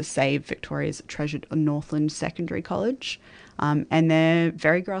united to save Victoria's treasured Northland Secondary College, and their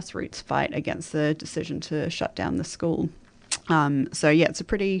very grassroots fight against the decision to shut down the school. It's a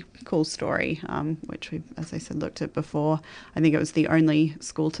pretty cool story, which we've, as I said, looked at before. I think it was the only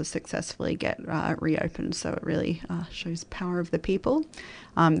school to successfully get reopened, so it really shows power of the people.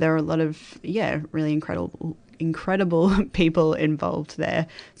 There are a lot of, really incredible people involved there.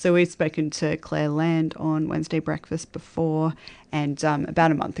 So we've spoken to Claire Land on Wednesday Breakfast before, and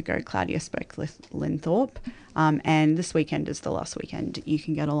about a month ago, Claudia spoke with Lynn Thorpe. And this weekend is the last weekend you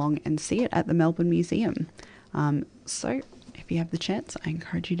can get along and see it at the Melbourne Museum. So if you have the chance, I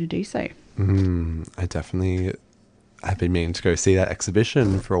encourage you to do so. I definitely have been meaning to go see that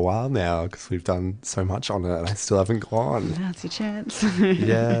exhibition for a while now, because we've done so much on it and I still haven't gone. Now's your chance.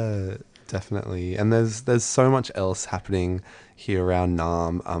 Yeah, definitely. And there's so much else happening here around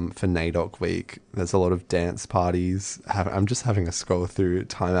Naarm for NAIDOC week. There's a lot of dance parties. I'm just having a scroll through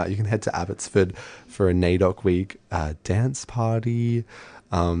Time Out. You can head to Abbotsford for a NAIDOC week dance party.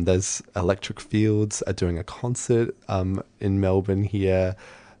 There's Electric Fields are doing a concert in Melbourne here.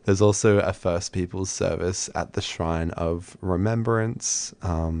 There's also a First Peoples service at the Shrine of Remembrance,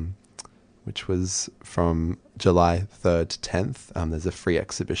 which was from July 3rd to 10th. There's a free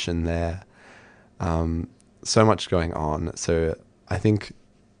exhibition there. So much going on. So I think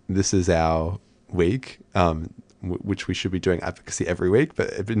this is our week, which we should be doing advocacy every week,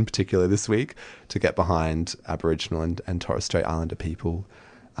 but in particular this week, to get behind Aboriginal and Torres Strait Islander people,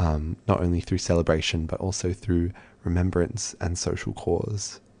 not only through celebration, but also through remembrance and social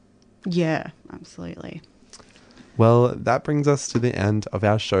cause. Yeah, absolutely. Well, that brings us to the end of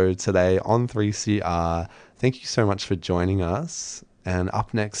our show today on 3CR. Thank you so much for joining us. And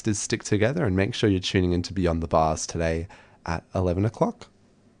up next is Stick Together, and make sure you're tuning in to Beyond the Bars today at 11 o'clock.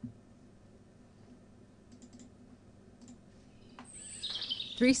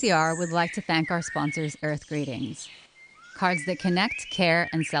 .3CR would like to thank our sponsors, Earth Greetings, cards that connect, care,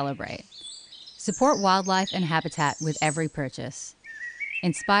 and celebrate. Support wildlife and habitat with every purchase.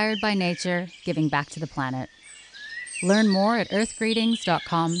 Inspired by nature, giving back to the planet. Learn more at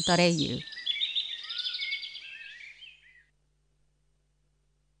earthgreetings.com.au.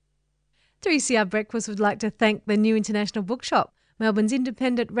 3CR Breakfast would like to thank the New International Bookshop, Melbourne's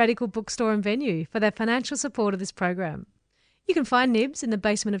independent radical bookstore and venue, for their financial support of this program. You can find Nibs in the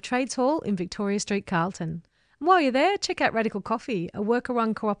basement of Trades Hall in Victoria Street, Carlton. And while you're there, check out Radical Coffee, a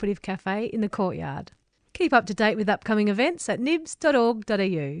worker-run cooperative cafe in the courtyard. Keep up to date with upcoming events at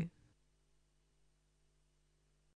nibs.org.au.